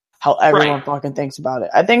how everyone fucking thinks about it.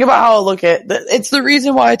 I think about how I look at it's the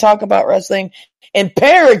reason why I talk about wrestling in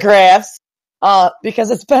paragraphs,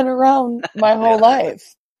 because it's been around my whole life.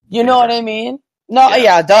 You know what I mean? No,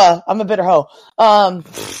 yeah, duh. I'm a bitter hoe.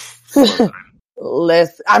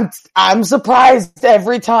 Listen, I'm surprised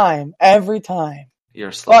every time.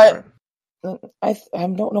 You're slow. I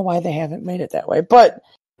don't know why they haven't made it that way, but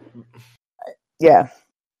yeah.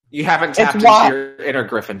 You haven't tapped into your inner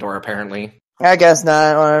Gryffindor, apparently. I guess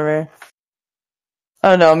not, whatever. I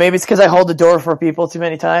don't know, maybe it's because I hold the door for people too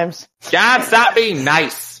many times. God, stop being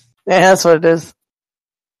nice. Yeah, that's what it is.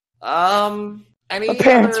 My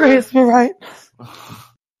parents raised me right.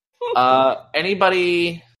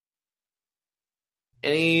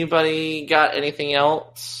 Anybody got anything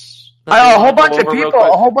else? A whole bunch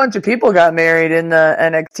of people got married in the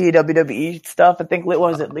NXT WWE stuff. I think, what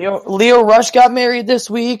was it? Leo Rush got married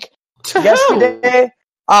this week. Yesterday.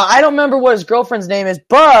 I don't remember what his girlfriend's name is,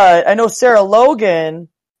 but I know Sarah Logan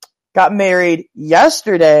got married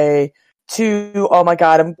yesterday to, oh my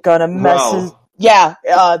god, I'm gonna mess Yeah,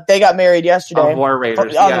 they got married yesterday. War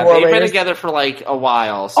Raiders. Yeah, they've been together for like a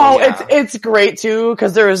while. So it's great too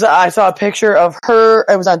because I saw a picture of her.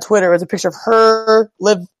 It was on Twitter. It was a picture of her,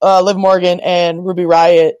 Liv Morgan, and Ruby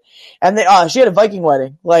Riott, and she had a Viking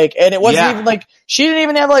wedding. Like, and it wasn't even like she didn't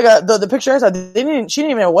even have like the picture I saw. She didn't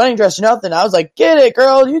even have a wedding dress or nothing. I was like, get it,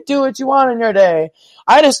 girl. You do what you want in your day.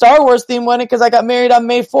 I had a Star Wars themed wedding because I got married on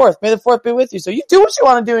May 4th. May the 4th be with you. So you do what you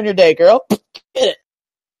want to do in your day, girl.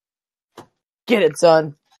 Get it,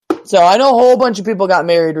 son. So I know a whole bunch of people got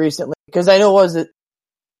married recently because I know, was it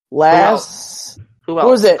last? Who else? Who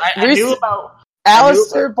was it? I knew about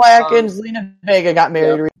Aleister Black and Zelina Vega got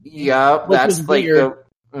married recently. Yep, that's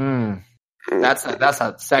like that's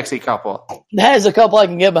a sexy couple. That is a couple I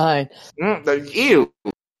can get behind. Ew.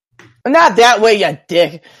 Not that way, you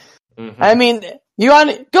dick. Mm-hmm. I mean, you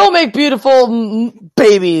want to go make beautiful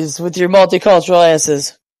babies with your multicultural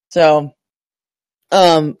asses. So,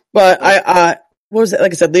 but what was it?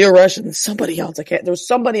 Like I said, Leo Rush and somebody else. There was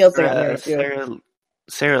somebody else that got married too.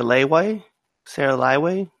 Sarah Laway?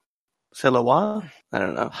 I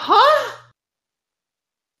don't know. Huh?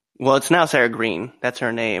 Well, it's now Sarah Green. That's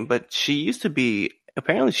her name. But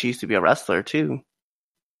apparently she used to be a wrestler too.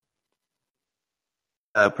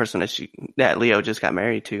 A person that Leo just got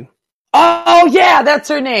married to. Oh yeah, that's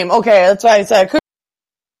her name. Okay, that's why I said.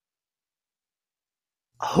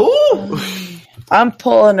 Who? I'm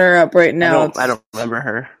pulling her up right now. I don't remember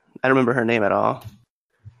her. I don't remember her name at all.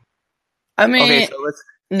 I mean, okay, so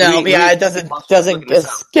it doesn't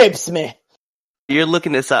escapes me. You're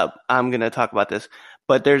looking this up. I'm gonna talk about this,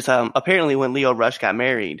 but there's apparently when Leo Rush got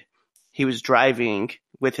married, he was driving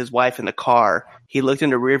with his wife in the car. He looked in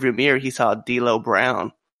the rearview mirror. He saw D'Lo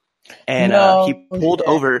Brown, and he pulled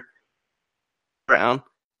over Brown,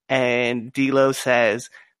 and D'Lo says,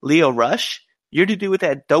 "Leo Rush, you're to do with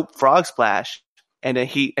that dope frog splash." And then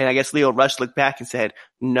I guess Leo Rush looked back and said,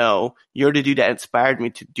 "No, you're the dude that inspired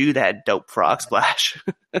me to do that dope frog splash."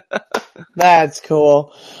 That's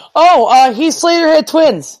cool. Oh, Heath Slater had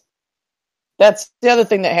twins. That's the other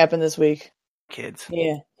thing that happened this week. Kids.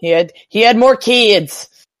 Yeah, he had more kids.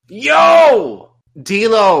 Yo,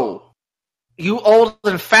 D'Lo, you old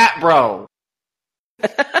and fat, bro.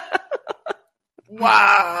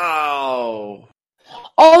 Wow.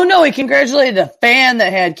 Oh no, he congratulated a fan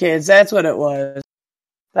that had kids. That's what it was.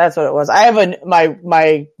 I have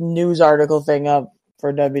my news article thing up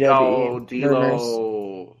for WWE. Oh,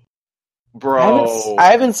 D'Lo, bro.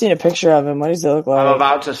 I haven't seen a picture of him. What does he look like? I'm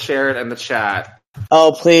about to share it in the chat.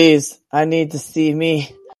 Oh, please. I need to see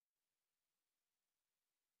me.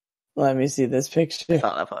 Let me see this picture.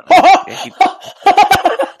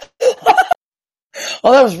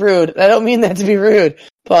 Oh, that was rude. I don't mean that to be rude,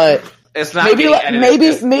 but it's not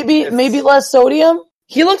maybe less sodium.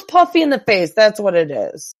 He looks puffy in the face. That's what it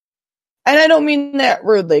is. And I don't mean that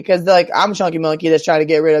rudely because I'm Chunky Monkey that's trying to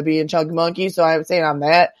get rid of being Chunky Monkey, so I'm saying I'm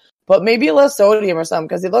that. But maybe less sodium or something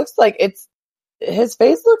because he looks like his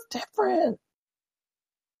face looks different.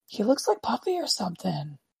 He looks like puffy or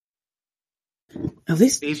something. At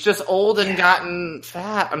least he's just old and gotten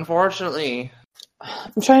fat, unfortunately.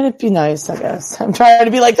 I'm trying to be nice, I guess. I'm trying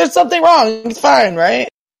to be like, there's something wrong. It's fine, right?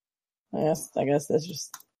 I guess that's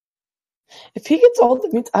just... If he gets old,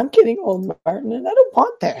 that means I'm getting old, Martin, and I don't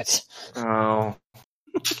want that. Oh.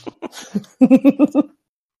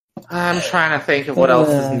 I'm trying to think of what else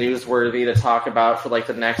is newsworthy to talk about for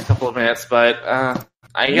the next couple of minutes, but I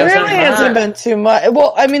guess there really hasn't been too much.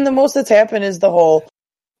 Well, I mean, the most that's happened is the whole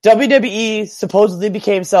WWE supposedly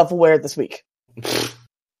became self-aware this week.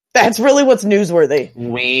 That's really what's newsworthy.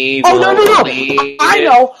 No.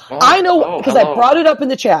 I know, because I brought it up in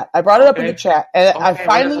the chat. And I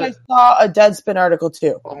finally saw a Deadspin article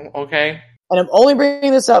too. Okay. And I'm only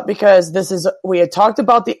bringing this up because we had talked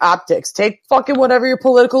about the optics. Take fucking whatever your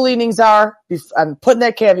political leanings are. I'm putting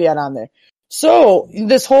that caveat on there. So,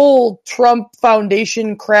 this whole Trump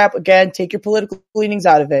Foundation crap, again, take your political leanings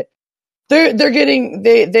out of it. They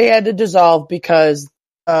had to dissolve because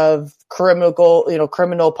of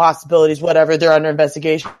criminal possibilities, whatever. They're under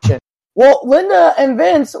investigation. Well, Linda and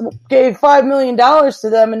Vince gave $5 million to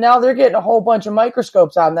them, and now they're getting a whole bunch of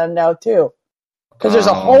microscopes on them now too. Because there's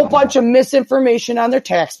a whole bunch of misinformation on their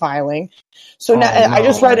tax filing. So now I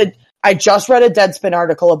just read a Deadspin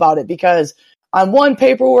article about it because on one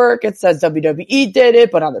paperwork it says WWE did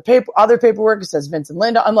it, but on the other paperwork it says Vince and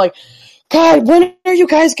Linda. I'm like, God, when are you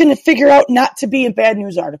guys going to figure out not to be in bad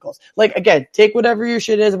news articles? Again, take whatever your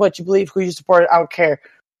shit is, what you believe, who you support, I don't care.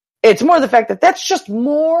 It's more the fact that that's just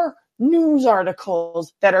more news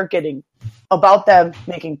articles that are getting about them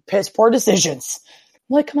making piss poor decisions.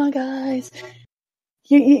 I'm like, come on, guys.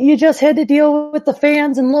 You just had to deal with the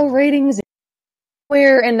fans and low ratings.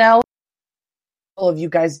 somewhere, and now all of you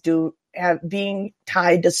guys do have being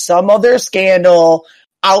tied to some other scandal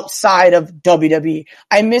outside of WWE.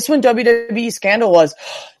 I miss when WWE scandal was.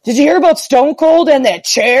 Did you hear about Stone Cold and that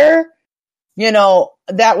chair? You know,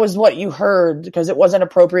 that was what you heard because it wasn't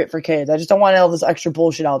appropriate for kids. I just don't want all this extra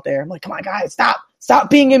bullshit out there. I'm like, come on, guys, stop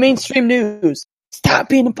being in mainstream news. Stop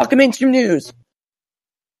being in fucking mainstream news.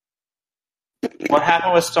 What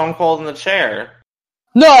happened with Stone Cold in the chair?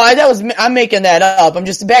 No, I'm making that up. I'm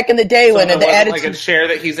just back in the day when the attitude, like a chair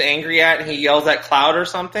that he's angry at and he yells at Cloud or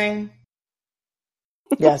something.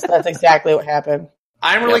 Yes, that's exactly what happened.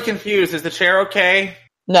 I'm really confused. Is the chair okay?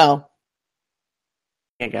 No.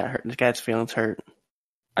 It got hurt. This guy's feelings hurt.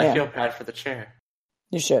 I feel bad for the chair.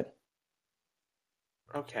 You should.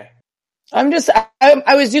 Okay. I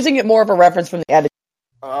was using it more of a reference from the attitude.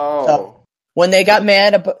 Oh. So, when they got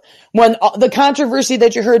mad, when the controversy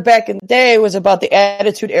that you heard back in the day was about the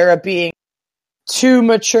Attitude Era being too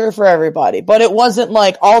mature for everybody, but it wasn't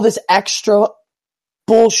like all this extra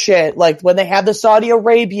bullshit, like when they had the Saudi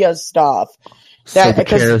Arabia stuff. So the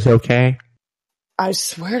chair is okay? I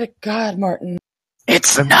swear to God, Martin,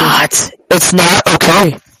 it's not. It's not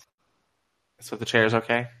okay. So the chair is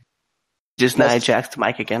okay? Just Nia Jax the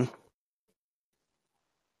mic again.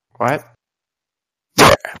 What?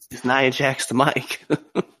 Just Nia Jax the mic.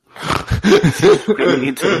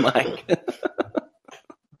 Screaming to the mic.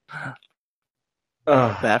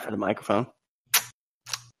 Bad for the microphone.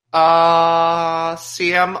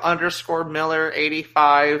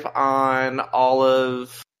 CM_Miller85 on all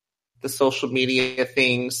of the social media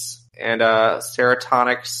things, and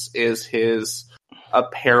Serotonix is his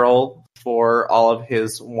apparel for all of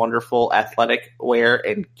his wonderful athletic wear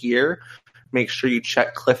and gear. Make sure you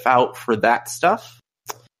check Cliff out for that stuff.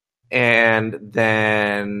 And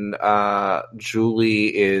then Julie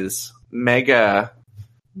is mega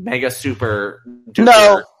super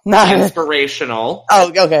duper inspirational.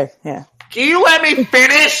 Oh, okay, yeah. Can you let me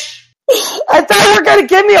finish? I thought you were going to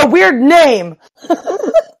give me a weird name.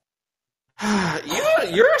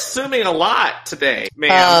 You're assuming a lot today,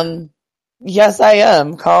 man. Yes, I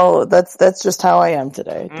am. That's just how I am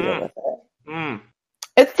today. Deal with it.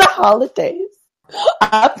 It's the holidays.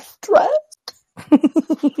 I'm stressed.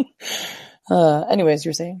 Anyways,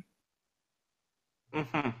 you're saying?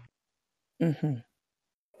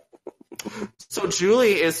 So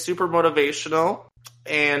Julie is super motivational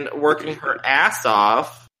and working her ass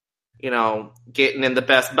off, getting in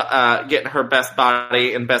getting her best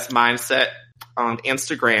body and best mindset on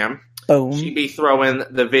Instagram. Boom. She'd be throwing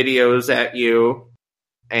the videos at you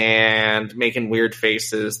and making weird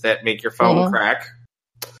faces that make your phone crack.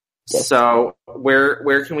 Yes. So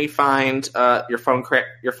where can we find your phone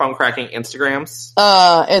cracking Instagrams?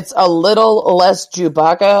 It's a little less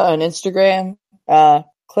Chewbacca on Instagram.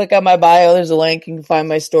 Click on my bio. There's a link. You can find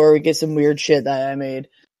my store. We get some weird shit that I made.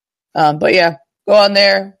 But yeah, go on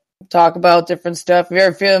there. Talk about different stuff. If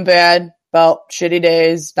you're feeling bad about shitty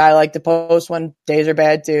days, I like to post when days are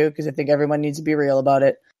bad too, because I think everyone needs to be real about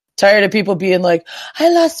it. Tired of people being like, I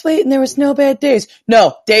lost weight and there was no bad days.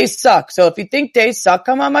 No, days suck. So if you think days suck,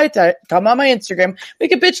 come on my Instagram. We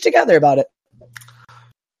can bitch together about it.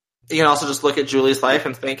 You can also just look at Julie's life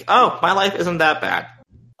and think, oh, my life isn't that bad.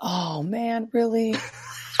 Oh man, really?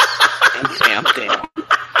 Damn.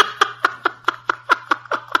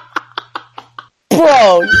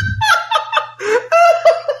 Bro.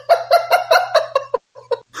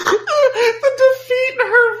 The defeat in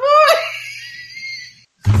her voice.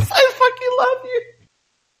 I fucking love you.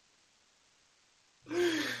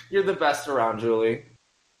 You're the best around, Julie.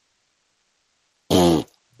 I'm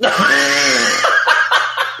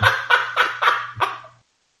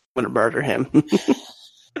gonna murder him.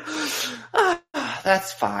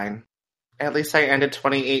 That's fine. At least I ended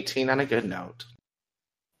 2018 on a good note.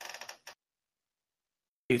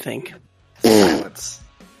 You think? Silence.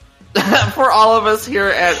 For all of us here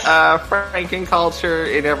at Franken Culture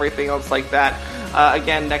and everything else like that.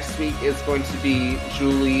 Again, next week is going to be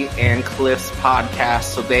Julie and Cliff's podcast,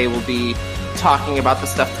 so they will be talking about the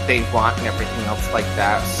stuff that they want and everything else like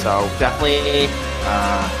that. So definitely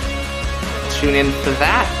tune in for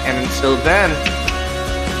that. And until then,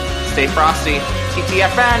 stay frosty.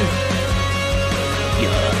 TTFN!